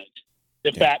advantage,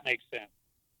 if that makes sense.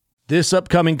 This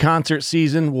upcoming concert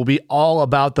season will be all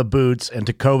about the boots, and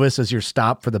Tecovas is your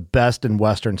stop for the best in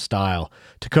Western style.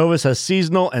 Tecovas has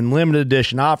seasonal and limited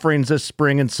edition offerings this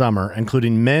spring and summer,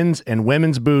 including men's and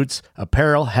women's boots,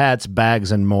 apparel, hats,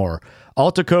 bags, and more.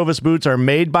 All Tecovas boots are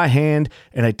made by hand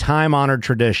in a time-honored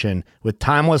tradition with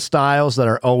timeless styles that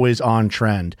are always on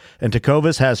trend. And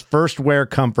Tecovas has first wear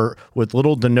comfort with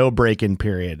little to no break-in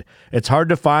period. It's hard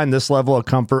to find this level of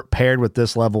comfort paired with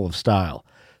this level of style.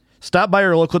 Stop by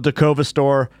your local Tecovas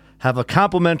store, Have a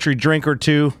complimentary drink or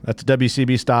two, that's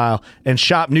WCB style, and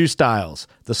shop new styles.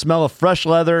 The smell of fresh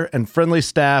leather and friendly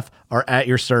staff are at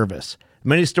your service.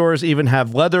 Many stores even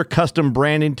have leather custom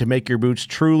branding to make your boots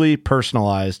truly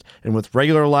personalized. And with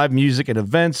regular live music and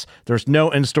events, there's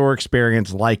no in-store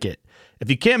experience like it.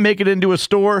 If you can't make it into a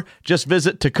store, just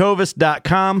visit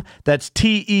tecovas.com. That's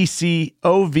TECOVAS.com.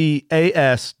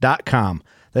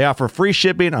 They offer free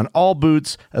shipping on all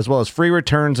boots, as well as free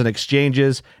returns and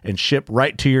exchanges, and ship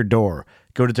right to your door.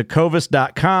 Go to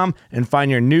tecovas.com and find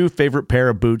your new favorite pair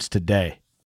of boots today.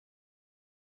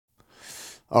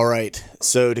 All right,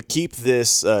 so to keep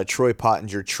this Troy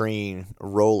Pottinger train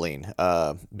rolling,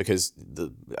 because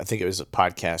I think it was a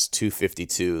podcast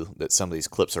 252 that some of these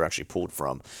clips are actually pulled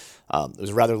from. It was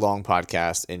a rather long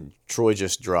podcast, and Troy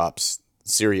just drops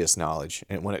serious knowledge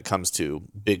when it comes to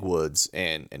big woods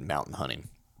and mountain hunting.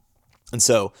 And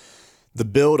so the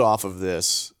build off of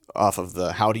this, off of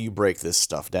the how do you break this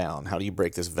stuff down? How do you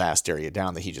break this vast area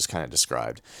down that he just kind of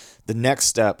described? The next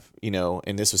step,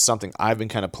 and this was something I've been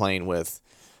kind of playing with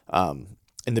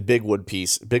in the big woods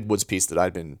piece that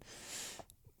I've been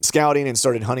scouting and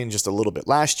started hunting just a little bit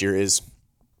last year is,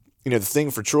 the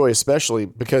thing for Troy, especially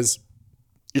because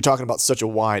you're talking about such a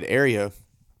wide area.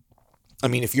 I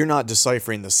mean, if you're not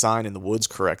deciphering the sign in the woods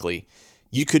correctly,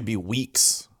 you could be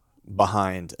weeks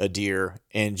behind a deer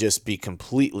and just be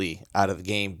completely out of the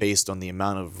game based on the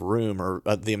amount of room or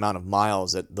the amount of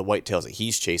miles that the whitetails that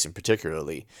he's chasing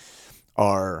particularly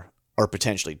are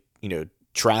potentially,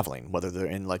 traveling, whether they're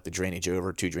in like the drainage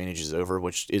over, 2 drainages over,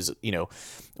 which is,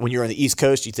 when you're on the East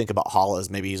Coast, you think about hollows,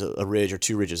 maybe he's a ridge or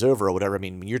 2 ridges over or whatever. I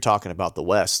mean, when you're talking about the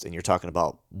West and you're talking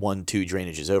about 1-2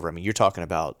 drainages over, I mean, you're talking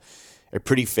about a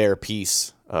pretty fair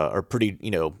piece or pretty,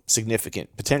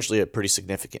 significant, potentially a pretty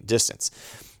significant distance.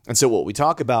 And so what we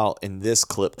talk about in this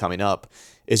clip coming up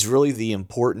is really the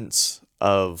importance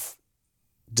of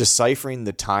deciphering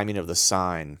the timing of the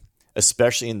sign,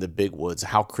 especially in the big woods,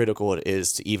 how critical it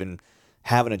is to even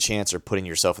having a chance or putting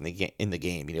yourself in the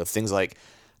game. Things like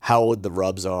how old the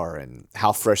rubs are and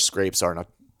how fresh scrapes are. Now,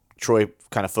 Troy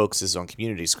kind of focuses on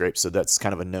community scrapes, so that's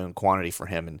kind of a known quantity for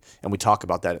him, and we talk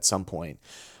about that at some point.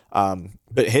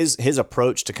 But his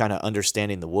approach to kind of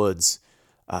understanding the woods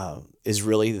is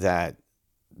really that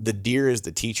the deer is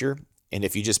the teacher, and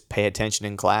if you just pay attention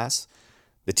in class,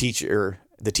 the teacher,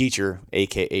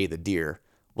 aka the deer,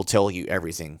 will tell you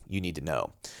everything you need to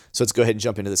know. So let's go ahead and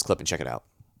jump into this clip and check it out.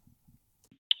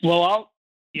 Well,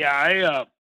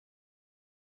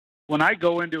 when I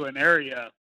go into an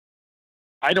area,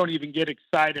 I don't even get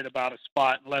excited about a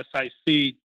spot unless I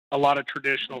see a lot of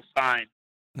traditional sign.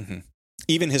 Mm-hmm.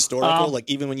 Even historical,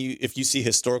 even if you see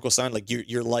historical sign, like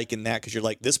you're liking that because you're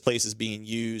like, this place is being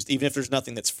used. Even if there's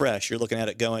nothing that's fresh, you're looking at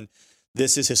it going,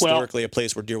 this is historically a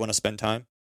place where deer want to spend time.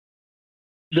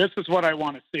 This is what I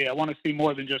want to see. I want to see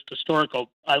more than just historical.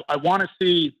 I want to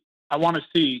see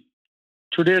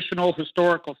traditional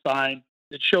historical sign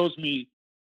that shows me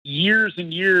years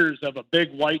and years of a big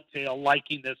whitetail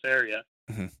liking this area.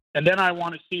 Mm-hmm. And then I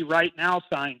want to see right now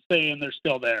signs saying they're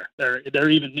still there. They're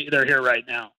here right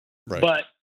now. Right. But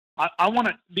I want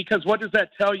to, because what does that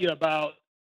tell you about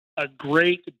a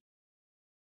great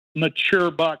mature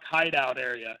buck hideout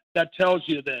area? That tells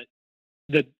you that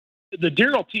the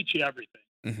deer will teach you everything.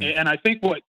 Mm-hmm. And I think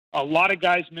what a lot of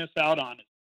guys miss out on is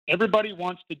everybody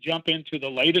wants to jump into the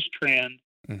latest trend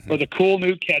mm-hmm. or the cool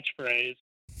new catchphrase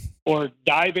or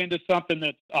dive into something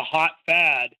that's a hot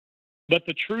fad. But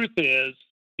the truth is,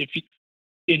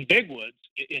 in big woods,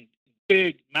 in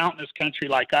big mountainous country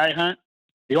like I hunt,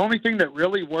 the only thing that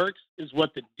really works is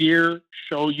what the deer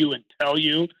show you and tell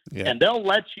you. Yeah. And they'll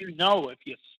let you know if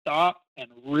you stop and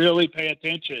really pay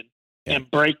attention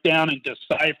and break down and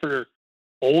decipher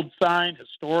old sign,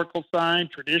 historical sign,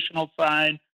 traditional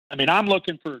sign. I mean, I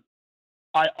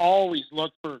always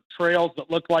look for trails that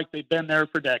look like they've been there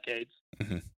for decades.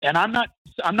 Mm-hmm. And I'm not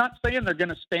saying they're going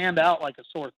to stand out like a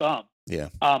sore thumb. Yeah.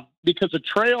 Because a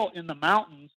trail in the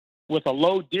mountains with a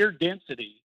low deer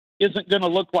density isn't going to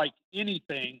look like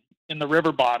anything in the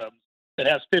river bottom that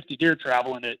has 50 deer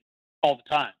traveling it all the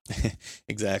time.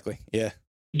 Exactly. Yeah.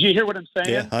 Do you hear what I'm saying?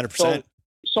 Yeah, 100%.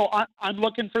 So I'm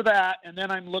looking for that, and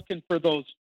then I'm looking for those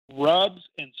rubs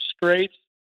and scrapes.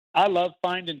 I love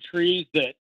finding trees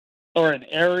or an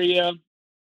area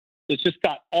that's just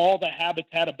got all the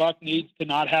habitat a buck needs to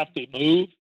not have to move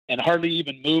and hardly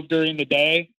even move during the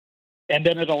day. And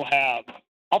then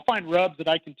I'll find rubs that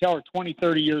I can tell are 20,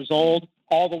 30 years old,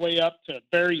 all the way up to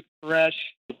very fresh.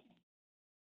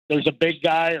 There's a big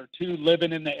guy or two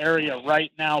living in the area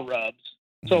right now rubs.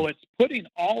 So it's putting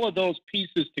all of those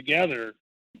pieces together.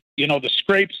 The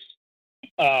scrapes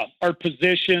are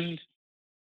positioned.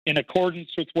 in accordance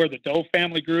with where the doe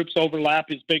family groups overlap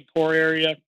his big core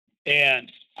area.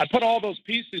 And I put all those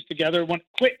pieces together. Quit,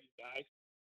 you guys.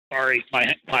 Sorry,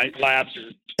 my labs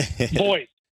are, boys,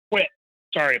 quit.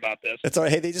 Sorry about this. That's all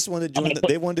right. Hey, they just wanted to join.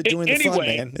 They wanted to join the fun,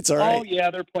 man. It's all right. Oh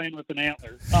yeah, they're playing with an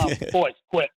antler. Boys,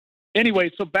 quit. Anyway,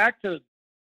 so back to,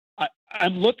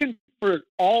 I'm looking for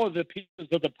all of the pieces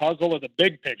of the puzzle of the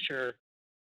big picture,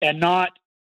 and not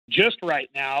just right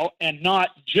now, and not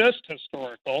just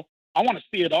historical. I want to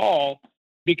see it all,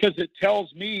 because it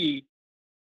tells me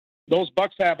those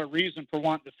bucks have a reason for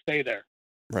wanting to stay there.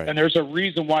 Right. And there's a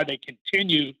reason why they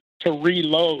continue to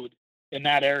reload in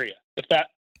that area.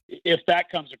 If that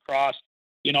comes across,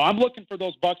 I'm looking for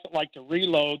those bucks that like to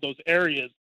reload those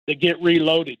areas that get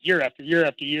reloaded year after year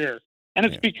after year. And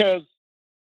it's because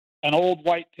an old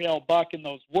whitetail buck in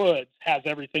those woods has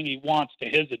everything he wants to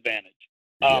his advantage.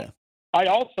 I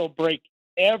also break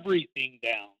everything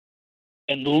down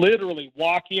and literally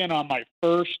walk in on my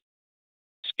first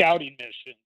scouting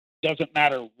mission. Doesn't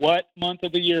matter what month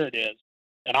of the year it is.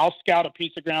 And I'll scout a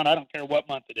piece of ground. I don't care what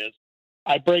month it is.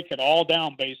 I break it all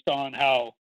down based on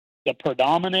how the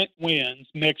predominant winds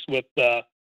mix with the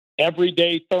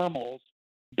everyday thermals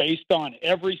based on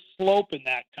every slope in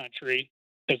that country,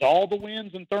 because all the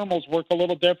winds and thermals work a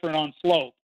little different on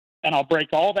slope. And I'll break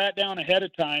all that down ahead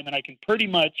of time, and I can pretty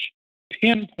much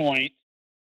pinpoint,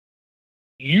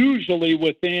 usually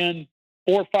within 400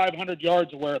 or 500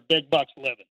 yards of where a big buck's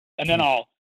living. And then I'll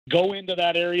go into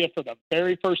that area for the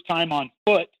very first time on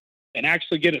foot and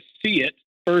actually get to see it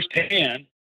firsthand.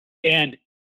 And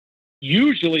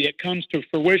usually it comes to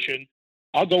fruition.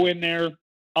 I'll go in there.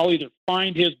 I'll either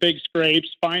find his big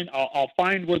scrapes, I'll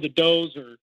find where the does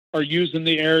are using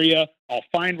the area. I'll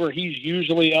find where he's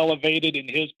usually elevated in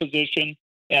his position,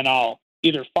 and I'll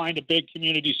either find a big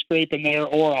community scrape in there,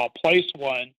 or I'll place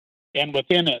one. And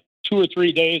within 2 or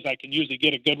 3 days, I can usually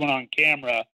get a good one on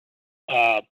camera.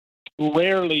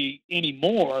 Rarely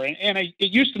anymore. And it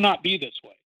used to not be this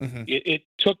way. Mm-hmm. It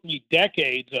took me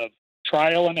decades of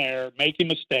trial and error, making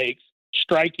mistakes,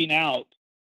 striking out,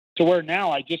 to where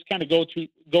now I just kind of go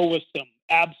with some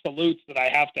absolutes that I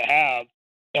have to have.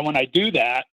 And when I do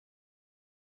that,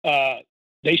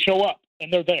 they show up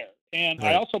and they're there. And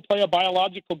right. I also play a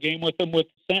biological game with them with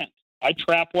scent. I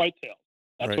trap whitetails.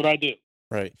 That's right. What I do.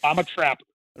 Right. I'm a trapper.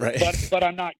 Right. But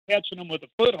I'm not catching them with a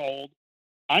foothold.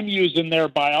 I'm using their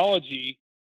biology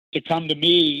to come to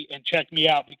me and check me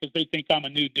out because they think I'm a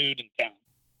new dude in town.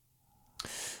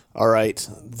 All right.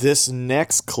 This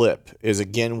next clip is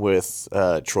again with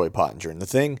Troy Pottinger. And the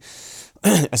thing,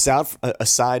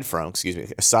 aside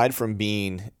from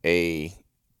being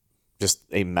just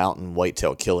a mountain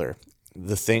whitetail killer,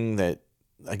 the thing that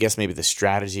I guess maybe the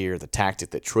strategy or the tactic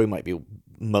that Troy might be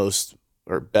most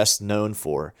or best known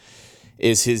for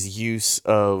is his use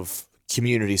of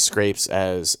community scrapes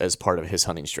as part of his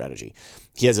hunting strategy.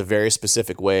 He has a very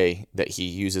specific way that he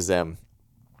uses them,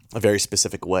 a very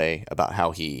specific way about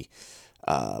how he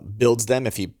builds them.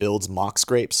 If he builds mock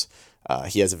scrapes,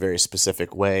 he has a very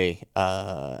specific way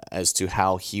as to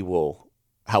how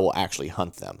we'll actually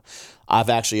hunt them. I've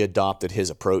actually adopted his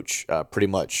approach pretty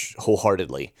much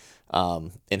wholeheartedly,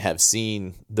 and have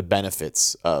seen the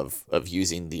benefits of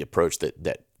using the approach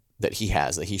that he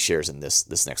has, that he shares in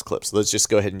this next clip. So let's just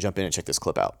go ahead and jump in and check this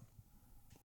clip out.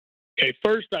 Okay,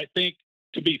 first, I think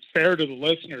to be fair to the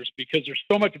listeners, because there's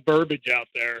so much verbiage out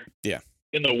there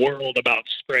in the world about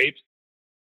scrapes,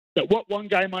 that what one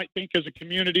guy might think is a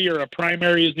community or a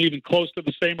primary isn't even close to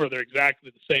the same, or they're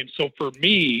exactly the same. So for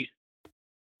me,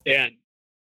 and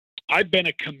I've been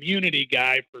a community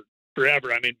guy for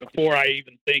forever. I mean, before I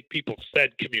even think people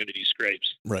said community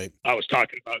scrapes. Right. I was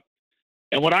talking about.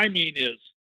 And what I mean is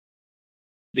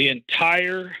the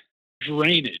entire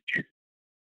drainage,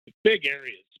 the big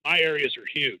areas. My areas are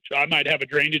huge. I might have a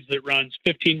drainage that runs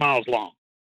 15 miles long.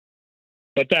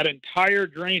 But that entire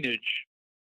drainage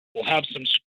will have some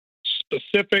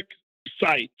specific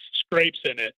sites, scrapes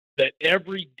in it, that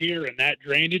every deer in that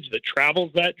drainage that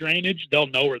travels that drainage, they'll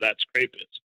know where that scrape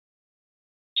is.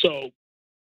 So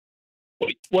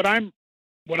what I'm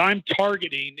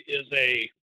targeting is a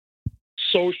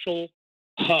social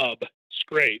hub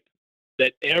scrape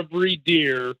that every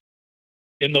deer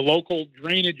in the local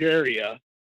drainage area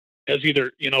has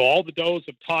either, all the does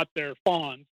have taught their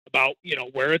fawns about,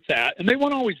 where it's at, and they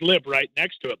won't always live right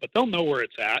next to it, but they'll know where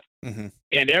it's at. Mm-hmm.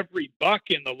 And every buck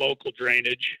in the local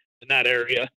drainage in that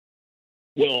area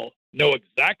will know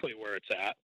exactly where it's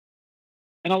at.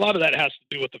 And a lot of that has to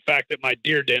do with the fact that my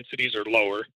deer densities are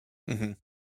lower. Mm-hmm.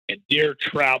 And deer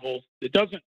travel. It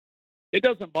doesn't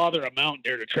bother a mountain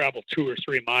deer to travel 2 or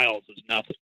 3 miles as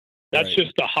nothing. That's right.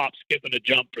 Just a hop, skip, and a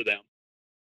jump for them.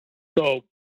 So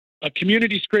a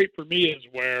community scrape for me is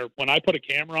where when I put a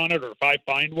camera on it, or if I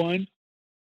find one,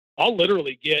 I'll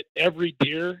literally get every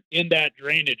deer in that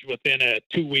drainage within a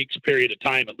 2 weeks period of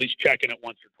time, at least checking it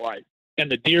once or twice. And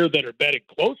the deer that are bedded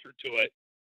closer to it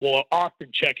will often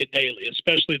check it daily,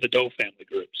 especially the doe family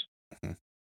groups. Mm-hmm.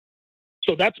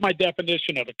 So that's my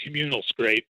definition of a communal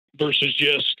scrape versus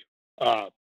just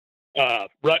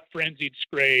rut frenzied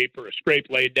scrape, or a scrape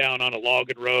laid down on a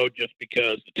logged road just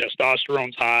because the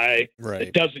testosterone's high. Right.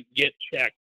 It doesn't get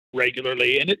checked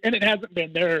regularly, and it hasn't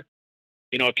been there.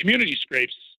 You know, a community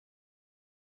scrapes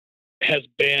has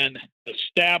been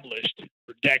established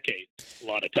for decades a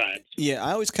lot of times. Yeah,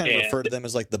 I always kind of refer to them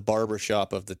as like the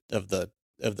barbershop of the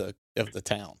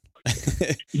town.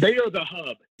 They are the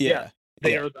hub. Yeah.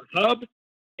 They are the hub,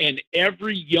 and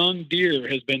every young deer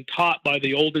has been taught by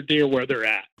the older deer where they're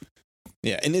at.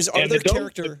 Yeah, and are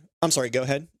there I'm sorry, go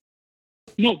ahead.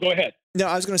 No, go ahead. No,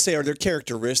 I was going to say, are there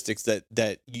characteristics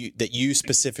that you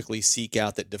specifically seek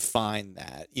out that define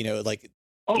that? You know, like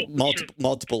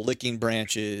multiple licking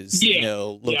branches,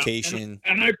 location.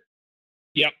 Yeah. And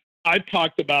I've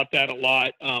talked about that a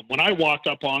lot. When I walk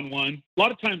up on one, a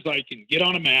lot of times I can get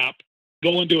on a map,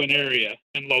 go into an area,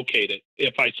 and locate it.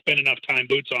 If I spend enough time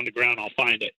boots on the ground, I'll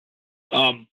find it.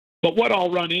 But what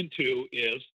I'll run into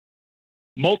is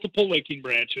multiple licking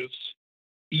branches,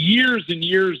 years and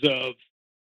years of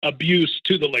abuse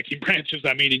to the licking branches.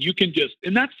 I mean,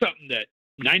 and that's something that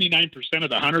 99% of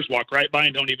the hunters walk right by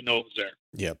and don't even know it was there.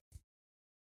 Yep.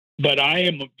 But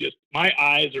my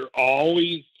eyes are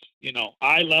always,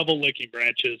 eye level licking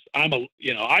branches. I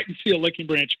can see a licking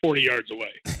branch 40 yards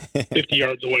away, 50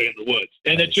 yards away in the woods.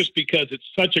 And Nice. It's just because it's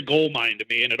such a gold mine to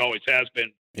me, and it always has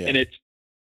been. Yeah. And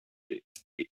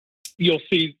you'll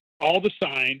see all the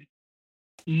sign.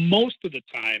 Most of the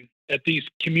time at these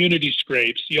community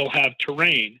scrapes, you'll have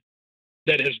terrain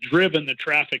that has driven the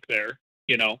traffic there,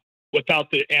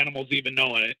 without the animals even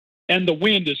knowing it. And the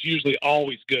wind is usually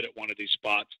always good at one of these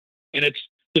spots. And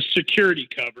the security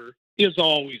cover is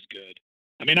always good.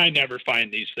 I mean, I never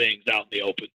find these things out in the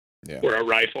open where a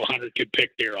rifle hunter could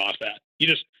pick deer off at.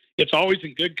 It's always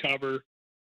in good cover,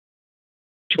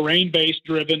 terrain-based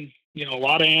driven. A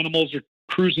lot of animals are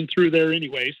cruising through there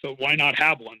anyway, so why not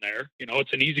have one there?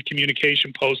 It's an easy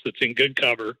communication post that's in good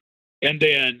cover. And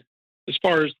then as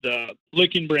far as the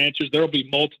licking branches, there'll be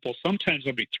multiple. Sometimes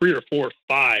there'll be 3 or 4 or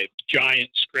 5 giant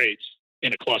scrapes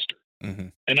in a cluster. Mm-hmm.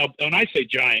 And when I say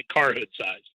giant, car hood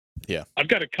size. Yeah. I've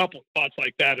got a couple spots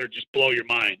like that that just blow your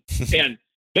mind. And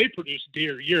they produce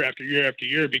deer year after year after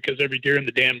year because every deer in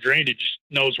the damn drainage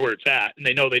knows where it's at, and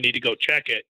they know they need to go check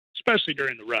it, especially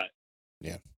during the rut.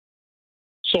 Yeah.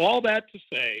 So all that to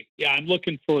say, I'm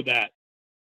looking for that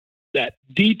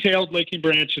detailed licking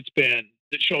branch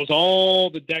that shows all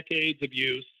the decades of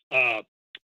use.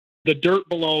 The dirt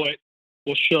below it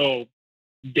will show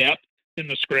depth in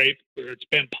the scrape, where it's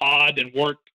been pawed and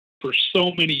worked for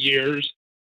so many years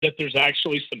that there's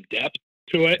actually some depth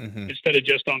to it instead of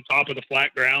just on top of the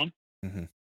flat ground. Mm-hmm.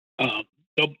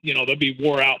 They'll be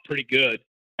wore out pretty good.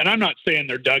 And I'm not saying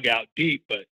they're dug out deep,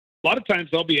 but a lot of times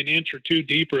they'll be an inch or two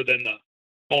deeper than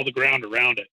all the ground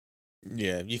around it.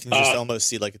 Yeah, you can just almost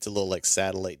see like it's a little like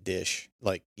satellite dish,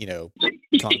 like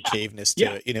concaveness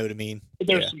to it. You know what I mean?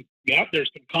 There's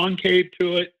some concave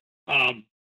to it.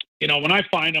 When I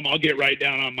find them, I'll get right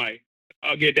down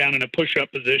I'll get down in a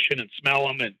push-up position and smell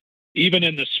them. And even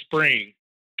in the spring,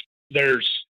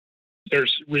 there's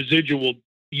residual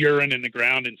urine in the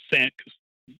ground and scent,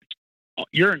 because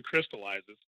urine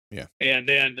crystallizes. Yeah. And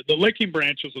then the licking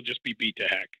branches will just be beat to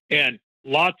heck, and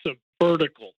lots of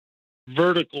vertical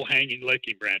hanging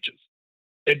licking branches.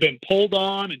 They've been pulled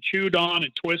on and chewed on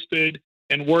and twisted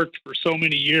and worked for so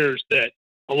many years that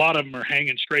a lot of them are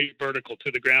hanging straight vertical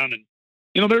to the ground. And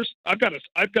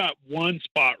I've got one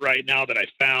spot right now that I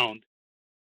found,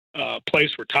 a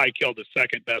place where Ty killed his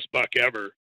second best buck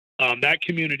ever. That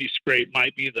community scrape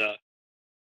might be the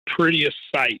prettiest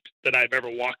sight that I've ever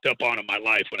walked up on in my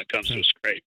life when it comes to a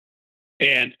scrape.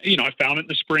 And I found it in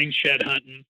the spring shed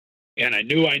hunting. And I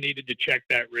knew I needed to check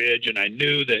that ridge, and I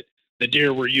knew that the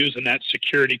deer were using that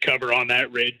security cover on that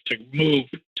ridge to move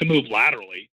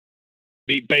laterally,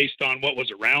 based on what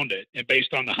was around it and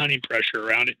based on the hunting pressure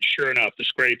around it. And sure enough, the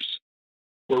scrapes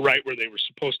were right where they were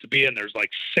supposed to be, and there's like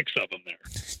 6 of them there,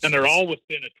 and they're all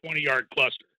within a 20-yard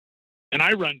cluster. And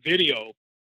I run video.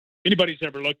 If anybody's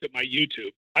ever looked at my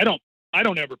YouTube, I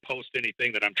don't ever post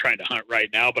anything that I'm trying to hunt right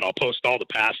now, but I'll post all the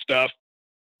past stuff.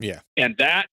 Yeah, and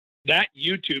that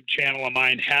YouTube channel of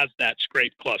mine has that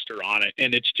scrape cluster on it,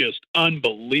 and it's just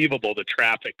unbelievable the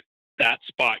traffic that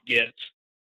spot gets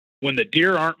when the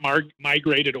deer aren't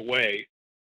migrated away.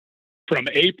 From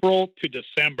April to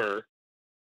December,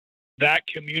 that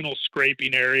communal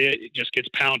scraping area, it just gets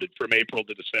pounded from April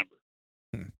to December.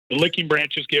 The licking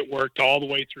branches get worked all the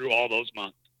way through all those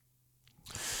months.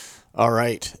 All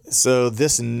right. So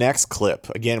this next clip,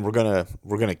 again, we're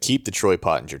gonna keep the Troy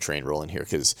Pottinger train rolling here,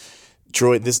 because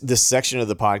Troy, this section of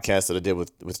the podcast that I did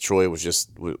with Troy was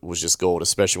just gold,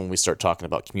 especially when we start talking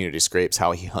about community scrapes,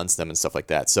 how he hunts them and stuff like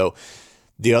that. So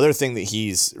the other thing that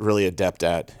he's really adept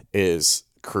at is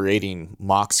creating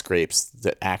mock scrapes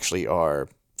that actually are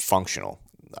functional.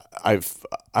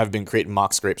 I've been creating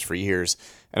mock scrapes for years,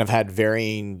 and I've had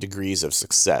varying degrees of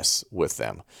success with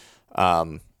them.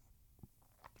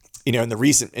 In the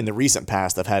recent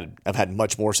past, I've had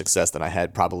much more success than I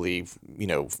had probably,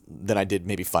 than I did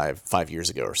maybe five years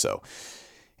ago or so.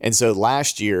 And so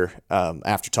last year,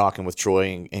 after talking with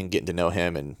Troy and getting to know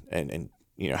him and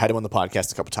had him on the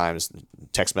podcast a couple times,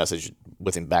 text message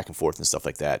with him back and forth and stuff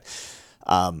like that.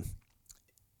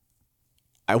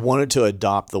 I wanted to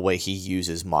adopt the way he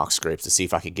uses mock scrapes to see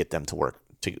if I could get them to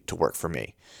work for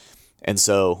me. And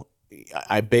so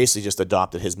I basically just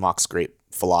adopted his mock scrape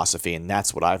philosophy, and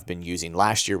that's what I've been using.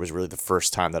 Last year was really the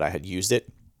first time that I had used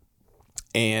it.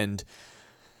 And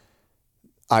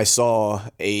I saw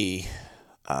I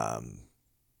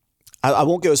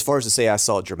won't go as far as to say I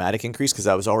saw a dramatic increase, because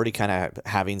I was already kind of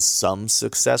having some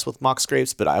success with mock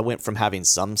scrapes, but I went from having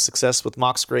some success with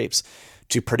mock scrapes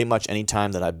to pretty much any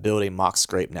time that I build a mock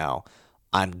scrape now,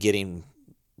 I'm getting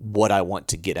what I want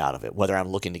to get out of it, whether I'm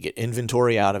looking to get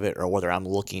inventory out of it or whether I'm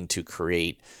looking to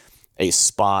create a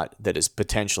spot that is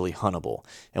potentially huntable.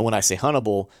 And when I say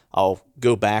huntable, I'll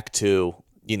go back to,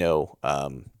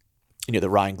 the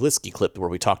Ryan Glitzky clip where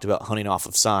we talked about hunting off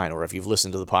of sign, or if you've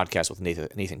listened to the podcast with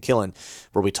Nathan Killen,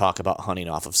 where we talk about hunting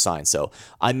off of sign. So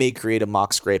I may create a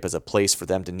mock scrape as a place for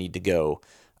them to need to go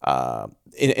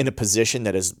in a position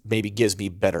that is maybe gives me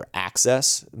better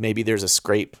access. Maybe there's a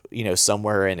scrape,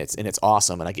 somewhere and it's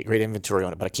awesome and I get great inventory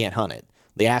on it, but I can't hunt it.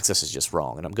 The access is just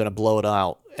wrong, and I'm going to blow it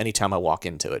out anytime I walk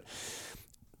into it.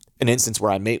 An instance where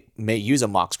I may use a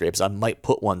mock scrape is I might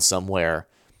put one somewhere,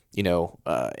 in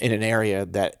an area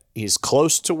that is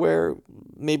close to where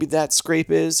maybe that scrape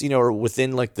is, or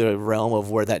within like the realm of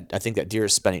where I think that deer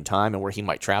is spending time and where he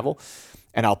might travel.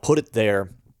 And I'll put it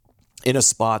there in a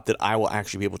spot that I will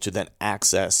actually be able to then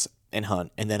access and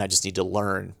hunt. And then I just need to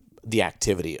learn the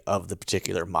activity of the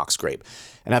particular mock scrape.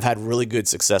 And I've had really good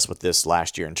success with this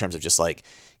last year in terms of just like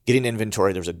getting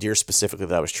inventory. There was a deer specifically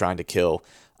that I was trying to kill.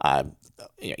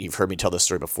 You've heard me tell this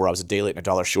story before. I was a day late and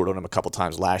 $1 short on him a couple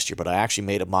times last year, but I actually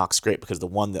made a mock scrape because the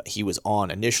one that he was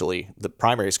on initially, the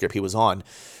primary scrape he was on,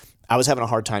 I was having a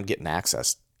hard time getting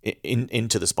access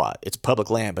into the spot. It's public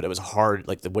land, but it was hard.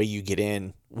 Like the way you get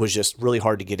in was just really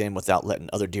hard to get in without letting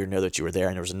other deer know that you were there.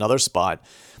 And there was another spot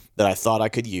that I thought I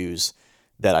could use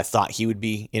that I thought he would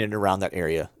be in and around that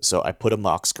area. So I put a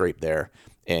mock scrape there,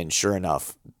 and sure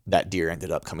enough, that deer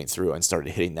ended up coming through and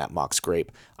started hitting that mock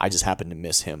scrape. I just happened to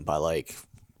miss him by like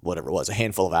whatever it was, a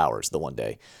handful of hours the one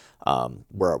day,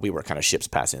 where we were kind of ships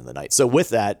passing in the night. So with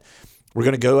that, we're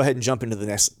going to go ahead and jump into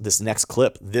this next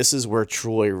clip. This is where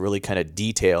Troy really kind of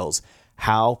details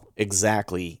how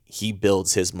exactly he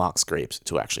builds his mock scrapes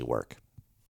to actually work.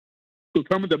 So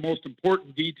some of the most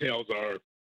important details are,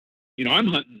 I'm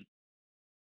hunting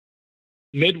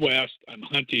Midwest. I'm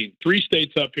hunting 3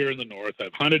 states up here in the north.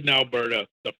 I've hunted in Alberta.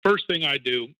 The first thing I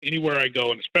do anywhere I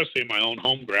go, and especially in my own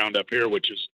home ground up here,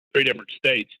 which is 3 different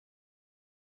states,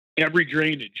 every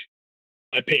drainage,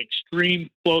 I pay extreme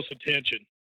close attention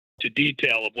to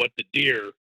detail of what the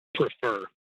deer prefer.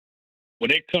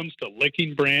 When it comes to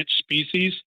licking branch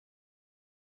species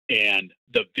and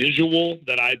the visual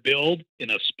that I build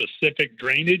in a specific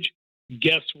drainage,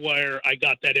 guess where I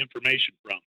got that information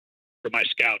from my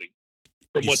scouting,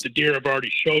 from what the deer have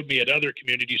already showed me at other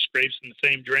community scrapes in the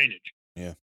same drainage.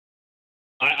 Yeah.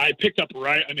 I picked up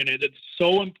it's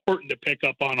so important to pick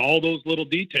up on all those little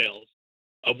details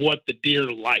of what the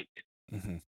deer like.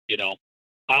 Mm-hmm.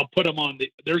 I'll put them on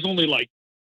there's only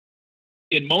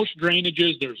in most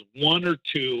drainages, there's 1 or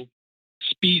 2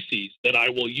 species that I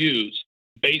will use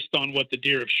based on what the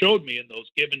deer have showed me in those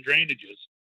given drainages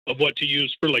of what to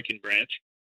use for licking branch.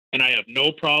 And I have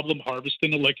no problem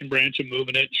harvesting the licking branch and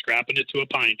moving it and strapping it to a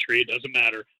pine tree. It doesn't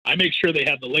matter. I make sure they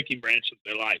have the licking branch that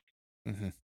they like. Mm-hmm.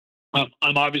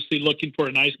 I'm obviously looking for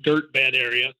a nice dirt bed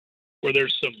area where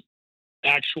there's some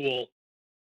actual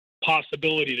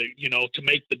possibility to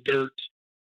make the dirt,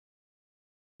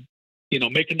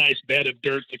 make a nice bed of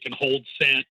dirt that can hold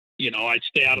scent. I'd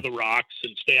stay out of the rocks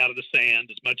and stay out of the sand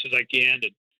as much as I can.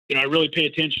 And, I really pay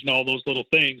attention to all those little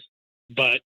things.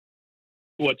 But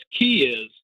what's key is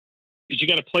you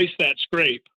got to place that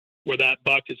scrape where that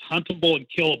buck is huntable and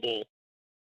killable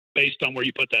based on where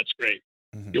you put that scrape.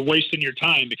 Mhm. You're wasting your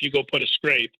time if you go put a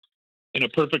scrape in a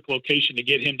perfect location to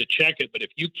get him to check it. But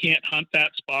if you can't hunt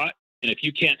that spot and if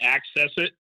you can't access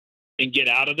it and get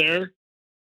out of there,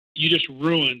 you just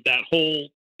ruined that whole,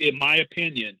 in my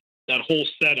opinion, that whole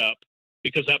setup,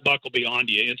 because that buck will be on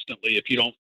to you instantly if you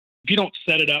don't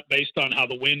set it up based on how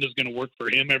the wind is going to work for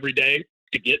him every day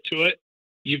to get to it.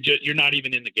 You're not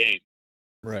even in the game.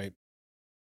 Right.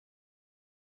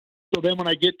 So then when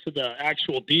I get to the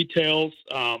actual details,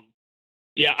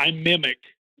 I mimic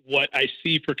what I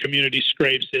see for community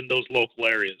scrapes in those local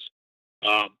areas.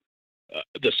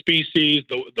 The species,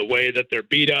 the way that they're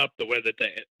beat up, the way that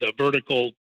the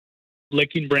vertical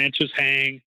licking branches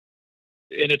hang,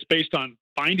 and it's based on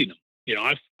finding them.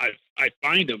 I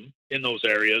find them in those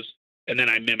areas, and then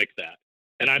I mimic that,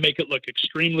 and I make it look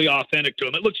extremely authentic to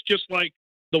them. It looks just like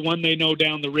the one they know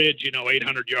down the ridge,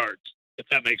 800 yards, if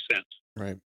that makes sense.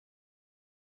 Right.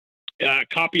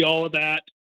 Copy all of that,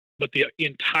 but the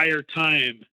entire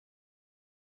time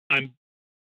I'm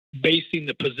basing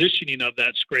the positioning of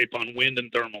that scrape on wind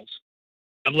and thermals.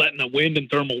 I'm letting the wind and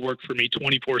thermal work for me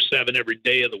 24/7 every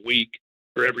day of the week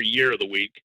or every year of the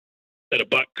week, that a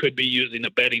buck could be using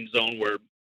a bedding zone where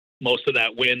most of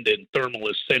that wind and thermal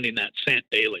is sending that scent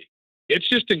daily. It's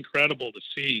just incredible to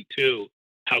see, too,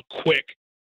 how quick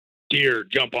deer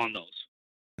jump on those.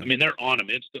 I mean, they're on them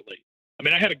instantly. I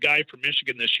mean, I had a guy from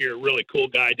Michigan this year, a really cool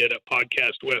guy I did a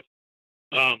podcast with.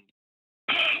 I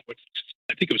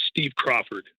think it was Steve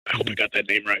Crawford. I hope I got that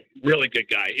name right. Really good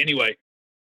guy. Anyway,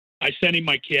 I sent him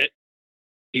my kit.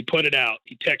 He put it out.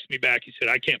 He texted me back. He said,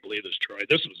 "I can't believe this, Troy.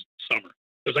 This was summer.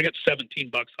 Because I got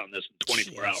 $17 on this in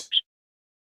 24 hours."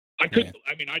 I couldn't.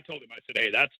 I mean, I told him. I said,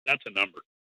 "Hey, that's a number."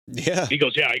 Yeah. He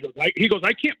goes, "Yeah." He goes,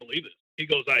 "I can't believe it." He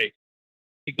goes,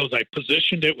 I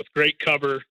positioned it with great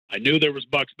cover. I knew there was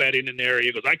bucks bedding in the area.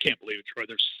 He goes, "I can't believe it, Troy.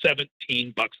 There's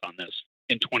 $17 on this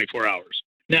in 24 hours."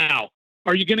 Now,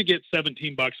 are you going to get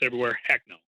 $17 everywhere? Heck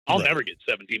no. I'll never get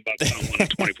 $17 on one in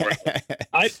 24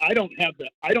 hours. I don't have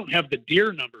the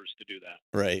deer numbers to do that.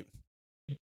 Right.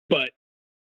 But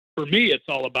for me, it's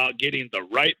all about getting the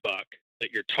right buck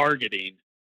that you're targeting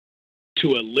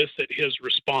to elicit his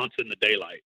response in the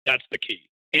daylight. That's the key,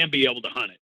 and be able to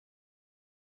hunt it.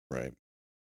 Right.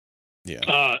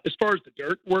 Yeah. As far as the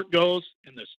dirt work goes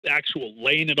and the actual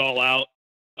laying it all out,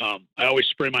 I always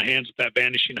spray my hands with that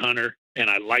Vanishing Hunter, and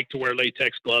I like to wear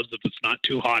latex gloves if it's not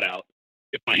too hot out.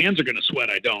 If my hands are going to sweat,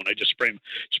 I don't. I just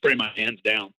spray my hands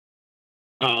down.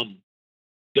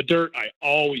 The dirt I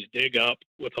always dig up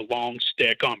with a long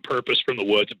stick on purpose from the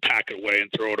woods and pack it away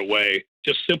and throw it away.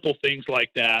 Just simple things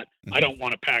like that. Mm-hmm. I don't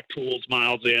want to pack tools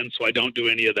miles in, so I don't do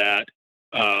any of that.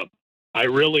 I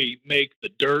really make the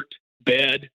dirt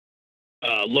bed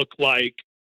look like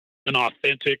an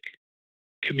authentic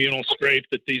communal scrape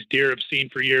that these deer have seen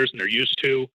for years and they're used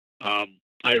to.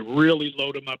 I really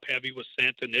load them up heavy with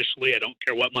scent initially. I don't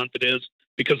care what month it is,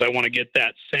 because I want to get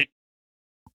that scent.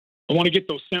 I want to get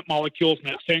those scent molecules and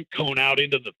that scent cone out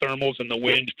into the thermals and the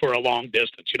wind for a long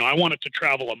distance. I want it to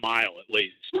travel a mile at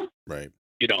least. Right.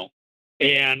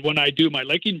 And when I do my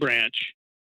licking branch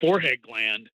forehead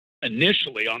gland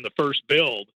initially on the first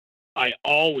build, I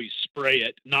always spray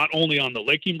it not only on the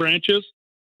licking branches,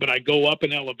 but I go up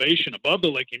in elevation above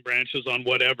the licking branches on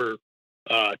whatever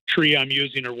tree I'm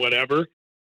using or whatever.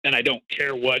 And I don't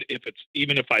care what,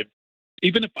 even if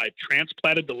I've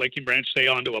transplanted the licking branch, say,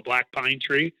 onto a black pine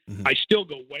tree, Mhm. I still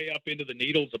go way up into the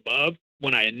needles above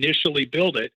when I initially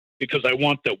build it, because I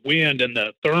want the wind and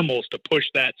the thermals to push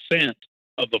that scent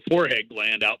of the forehead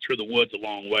gland out through the woods a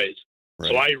long ways.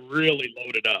 Right. So I really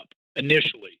load it up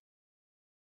initially.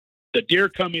 The deer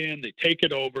come in, they take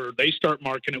it over, they start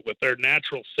marking it with their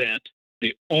natural scent.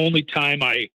 The only time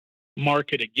I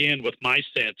mark it again with my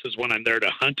scents is when I'm there to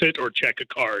hunt it or check a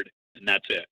card, and that's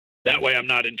it. That way I'm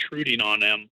not intruding on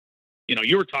them.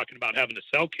 You were talking about having a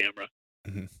cell camera.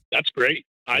 Mhm. That's great.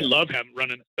 I love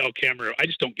running a cell camera. I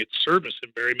just don't get service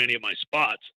in very many of my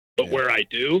spots. But where I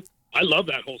do, I love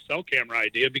that whole cell camera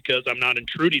idea because I'm not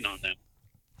intruding on them.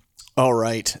 All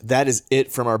right. That is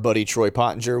it from our buddy Troy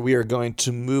Pottinger. We are going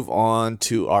to move on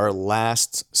to our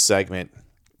last segment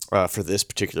for this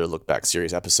particular Look Back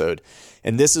Series episode.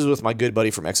 And this is with my good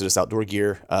buddy from Exodus Outdoor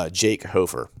Gear, Jake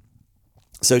Hofer.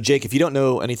 So, Jake, if you don't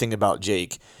know anything about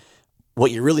Jake,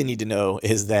 what you really need to know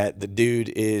is that the dude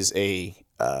is a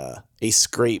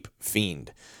scrape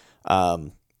fiend.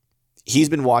 He's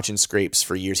been watching scrapes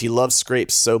for years. He loves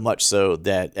scrapes so much so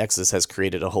that Exodus has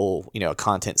created a whole,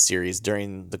 content series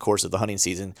during the course of the hunting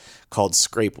season called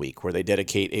Scrape Week, where they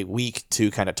dedicate a week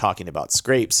to kind of talking about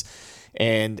scrapes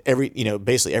and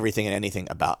basically everything and anything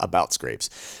about scrapes.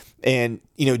 And,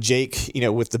 Jake,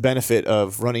 with the benefit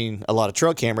of running a lot of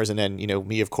trail cameras, and then,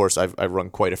 me, of course, I've run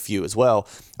quite a few as well.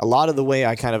 A lot of the way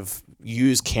I kind of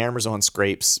use cameras on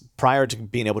scrapes prior to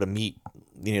being able to meet,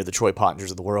 the Troy Pottingers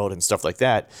of the world and stuff like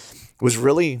that was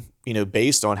really,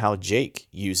 based on how Jake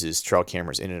uses trail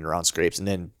cameras in and around scrapes, and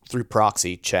then through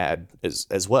proxy, Chad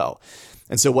as well.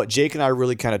 And so what Jake and I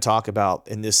really kind of talk about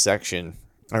in this section,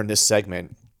 or in this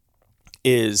segment,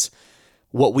 is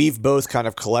what we've both kind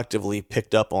of collectively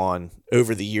picked up on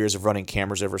over the years of running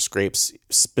cameras over scrapes,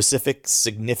 specific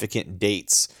significant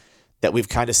dates that we've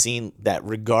kind of seen that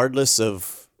regardless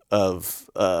of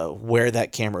where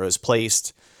that camera is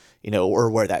placed, or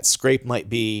where that scrape might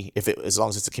be, as long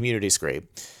as it's a community scrape,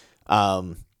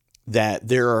 that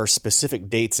there are specific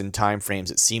dates and timeframes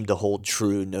that seem to hold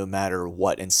true no matter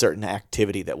what, and certain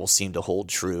activity that will seem to hold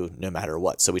true no matter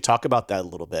what. So we talk about that a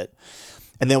little bit.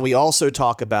 And then we also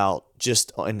talk about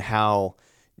just on how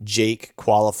Jake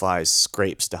qualifies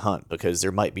scrapes to hunt, because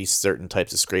there might be certain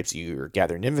types of scrapes you're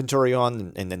gathering inventory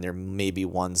on, and then there may be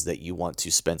ones that you want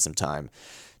to spend some time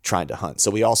trying to hunt. So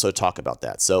we also talk about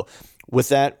that. So with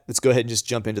that, let's go ahead and just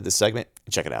jump into the segment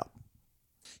and check it out.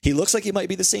 He looks like he might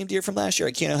be the same deer from last year.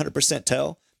 I can't 100%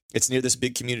 tell. It's near this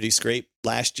big community scrape.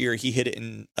 Last year, he hit it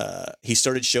in, he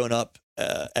started showing up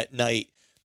at night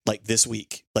like this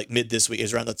week, like mid this week. It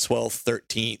was around the 12th,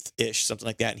 13th-ish, something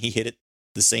like that. And he hit it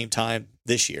the same time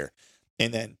this year.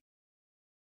 And then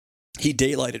he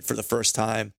daylighted for the first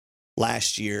time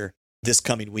last year, this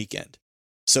coming weekend.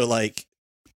 So like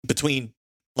between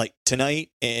tonight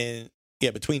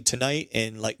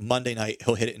and like Monday night,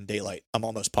 he'll hit it in daylight. I'm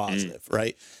almost positive,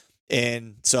 right?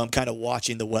 And so I'm kind of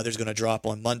watching the weather's going to drop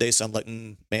on Monday. So I'm like,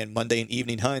 man, Monday and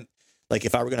evening hunt. Like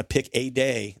if I were going to pick a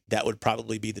day, that would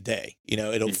probably be the day.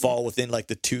 It'll fall within like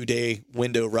the 2-day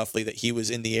window roughly that he was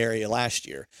in the area last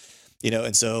year.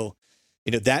 And so,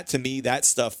 that to me, that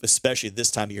stuff, especially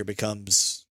this time of year,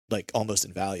 becomes like almost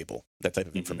invaluable, that type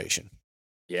of information.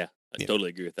 Yeah, I totally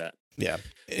agree with that. Yeah.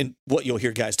 And what you'll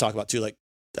hear guys talk about too, like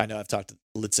I know I've talked to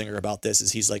Litzinger about this,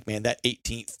 is he's like, man, that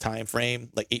 18th time frame,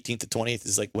 like 18th to 20th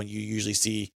is like when you usually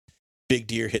see big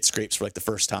deer hit scrapes for like the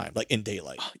first time, like in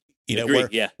daylight.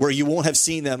 Where you won't have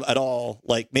seen them at all.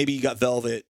 Like maybe you got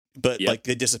velvet, but like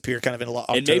they disappear kind of in a lot.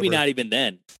 And maybe not even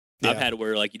then. Yeah. I've had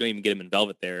where like you don't even get them in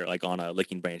velvet there, like on a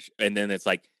licking branch, and then it's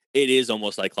like it is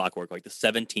almost like clockwork, like the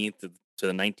 17th to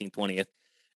the 19th, 20th,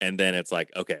 and then it's like,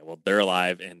 okay, well they're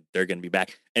alive and they're going to be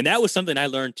back. And that was something I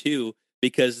learned too,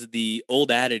 because the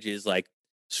old adage is like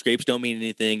scrapes don't mean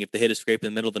anything. If they hit a scrape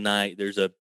in the middle of the night, there's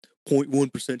a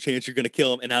 0.1% chance you're going to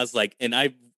kill them. And I was like, and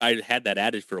I had that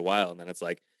adage for a while, and then it's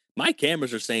like my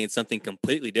cameras are saying something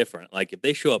completely different. Like if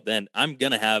they show up, then I'm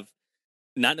going to have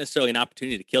not necessarily an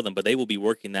opportunity to kill them, but they will be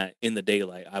working that in the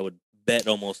daylight. I would bet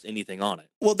almost anything on it.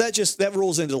 Well, that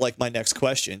rolls into like my next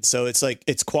question. So it's like,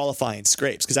 it's qualifying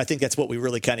scrapes, because I think that's what we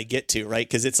really kind of get to, right?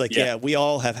 Because it's like, yeah, we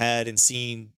all have had and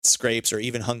seen scrapes, or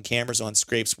even hung cameras on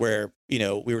scrapes where,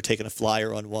 we were taking a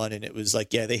flyer on one and it was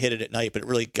like, yeah, they hit it at night, but it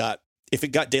really if it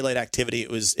got daylight activity,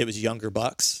 it was younger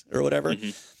bucks or whatever. Mm-hmm.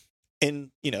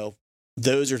 And,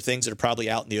 those are things that are probably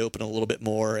out in the open a little bit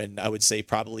more. And I would say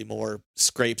probably more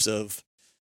scrapes of,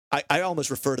 I almost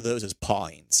refer to those as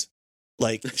pawings.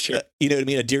 Like, sure. You know what I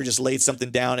mean? A deer just laid something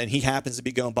down and he happens to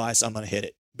be going by, so I'm going to hit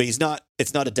it. But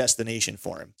it's not a destination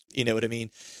for him. You know what I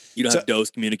mean? You don't have does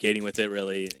communicating with it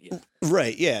really. Yeah.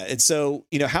 Right. Yeah. And so,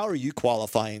 how are you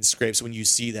qualifying scrapes when you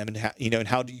see them, and and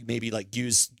how do you maybe like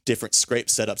use different scrape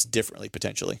setups differently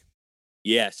potentially?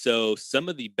 Yeah. So some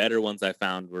of the better ones I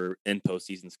found were in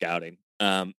postseason scouting.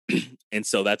 And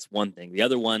so that's one thing. The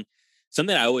other one,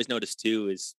 something I always notice too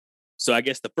is, so I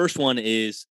guess the first one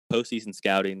is postseason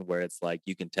scouting, where it's like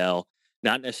you can tell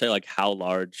not necessarily like how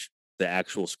large the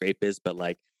actual scrape is, but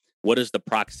like what is the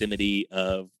proximity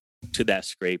to that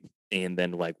scrape, and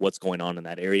then like what's going on in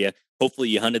that area. Hopefully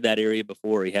you hunted that area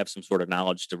before, or you have some sort of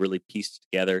knowledge to really piece it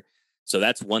together. So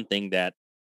that's one thing that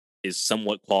is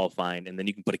somewhat qualifying. And then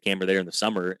you can put a camera there in the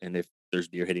summer, and if there's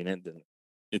deer hitting it, then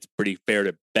it's pretty fair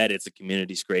to bet it's a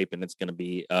community scrape and it's going to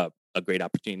be a great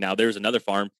opportunity. Now there's another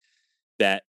farm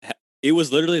that it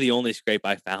was literally the only scrape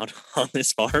I found on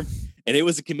this farm, and it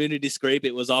was a community scrape.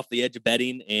 It was off the edge of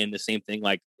bedding, and the same thing,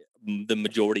 like the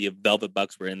majority of velvet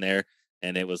bucks were in there,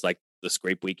 and it was like the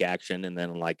scrape week action. And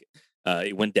then like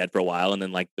it went dead for a while, and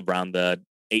then like around the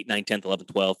 8th, 9th, 10th, 11th,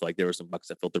 12th, like there were some bucks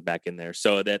that filtered back in there.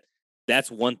 So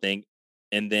that's one thing.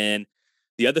 And then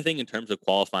the other thing in terms of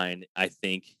qualifying, I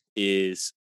think,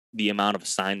 is the amount of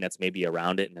sign that's maybe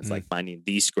around it. And it's like finding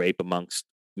the scrape amongst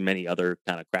many other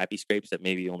kind of crappy scrapes that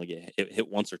maybe only get hit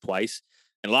once or twice.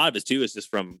 And a lot of it too is just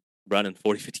from running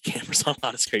 40, 50 cameras on a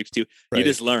lot of scrapes too. Right. You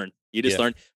just learn.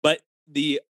 Learn. But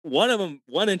the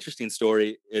one interesting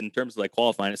story in terms of like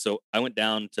qualifying it. So I went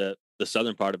down to the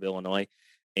southern part of Illinois,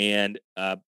 and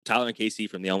Tyler and Casey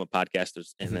from the Element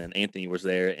Podcasters, and then Anthony was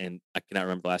there, and I cannot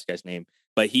remember the last guy's name,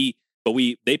 but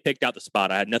they picked out the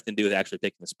spot. I had nothing to do with actually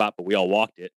picking the spot, but we all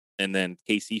walked it, and then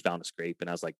Casey found a scrape, and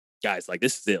I was like, guys, like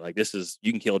this is it. Like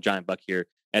you can kill a giant buck here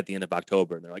at the end of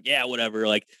October. And they're like, yeah, whatever.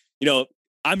 Like,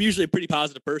 I'm usually a pretty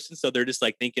positive person, so they're just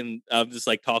like thinking I'm just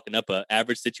like talking up a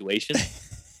average situation.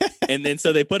 And then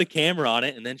so they put a camera on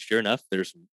it, and then sure enough,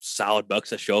 there's some solid bucks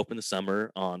that show up in the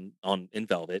summer in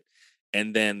velvet.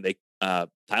 And then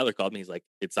Tyler called me. He's like,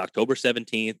 it's October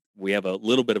 17th. We have a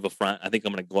little bit of a front. I think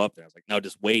I'm going to go up there. I was like, no,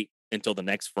 just wait until the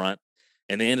next front.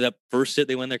 And they ended up first sit.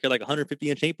 They went there, killed like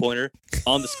 150-inch 8-pointer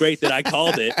on the scrape that I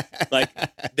called it. Like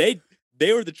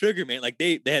they were the trigger man. Like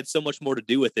they had so much more to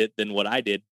do with it than what I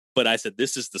did. But I said,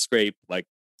 this is the scrape. Like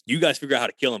you guys figure out how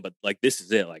to kill him. But like, this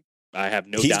is it. Like I have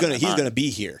no doubt. He's going to be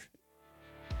here.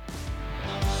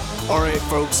 All right,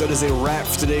 folks, that is a wrap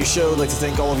for today's show. I'd like to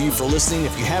thank all of you for listening.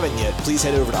 If you haven't yet, please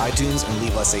head over to iTunes and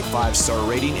leave us a 5-star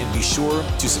rating, and be sure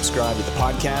to subscribe to the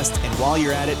podcast. And while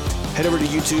you're at it, head over to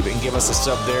YouTube and give us a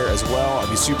sub there as well. I'd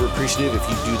be super appreciative if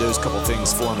you do those couple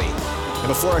things for me. And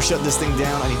before I shut this thing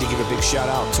down, I need to give a big shout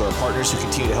out to our partners who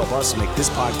continue to help us make this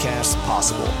podcast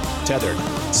possible. Tethered,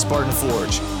 Spartan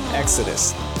Forge,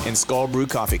 Exodus, and Skull Brew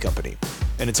Coffee Company.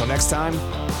 And until next time,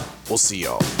 we'll see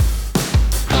y'all.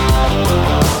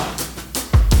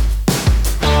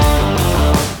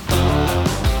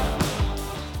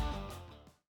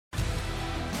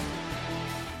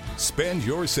 Spend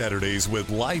your Saturdays with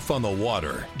Life on the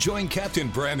Water. Join Captain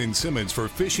Brandon Simmons for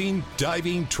fishing,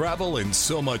 diving, travel, and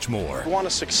so much more. You want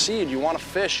to succeed, you want to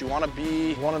fish, you want to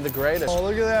be one of the greatest. Oh,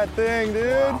 look at that thing, dude.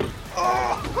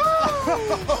 Wow.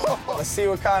 Oh. Let's see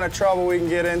what kind of trouble we can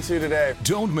get into today.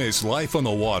 Don't miss Life on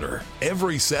the Water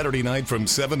every Saturday night from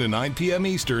 7 to 9 p.m.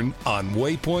 Eastern on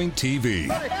Waypoint TV.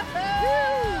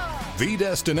 The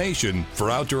destination for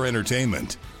outdoor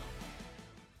entertainment.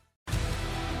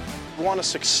 You want to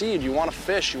succeed, you want to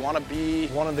fish, you want to be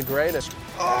one of the greatest.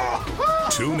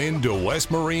 Tune in to West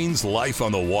Marine's Life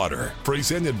on the Water,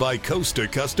 presented by Costa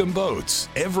Custom Boats,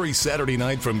 every Saturday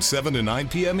night from 7 to 9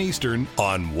 p.m. Eastern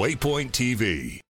on Waypoint TV.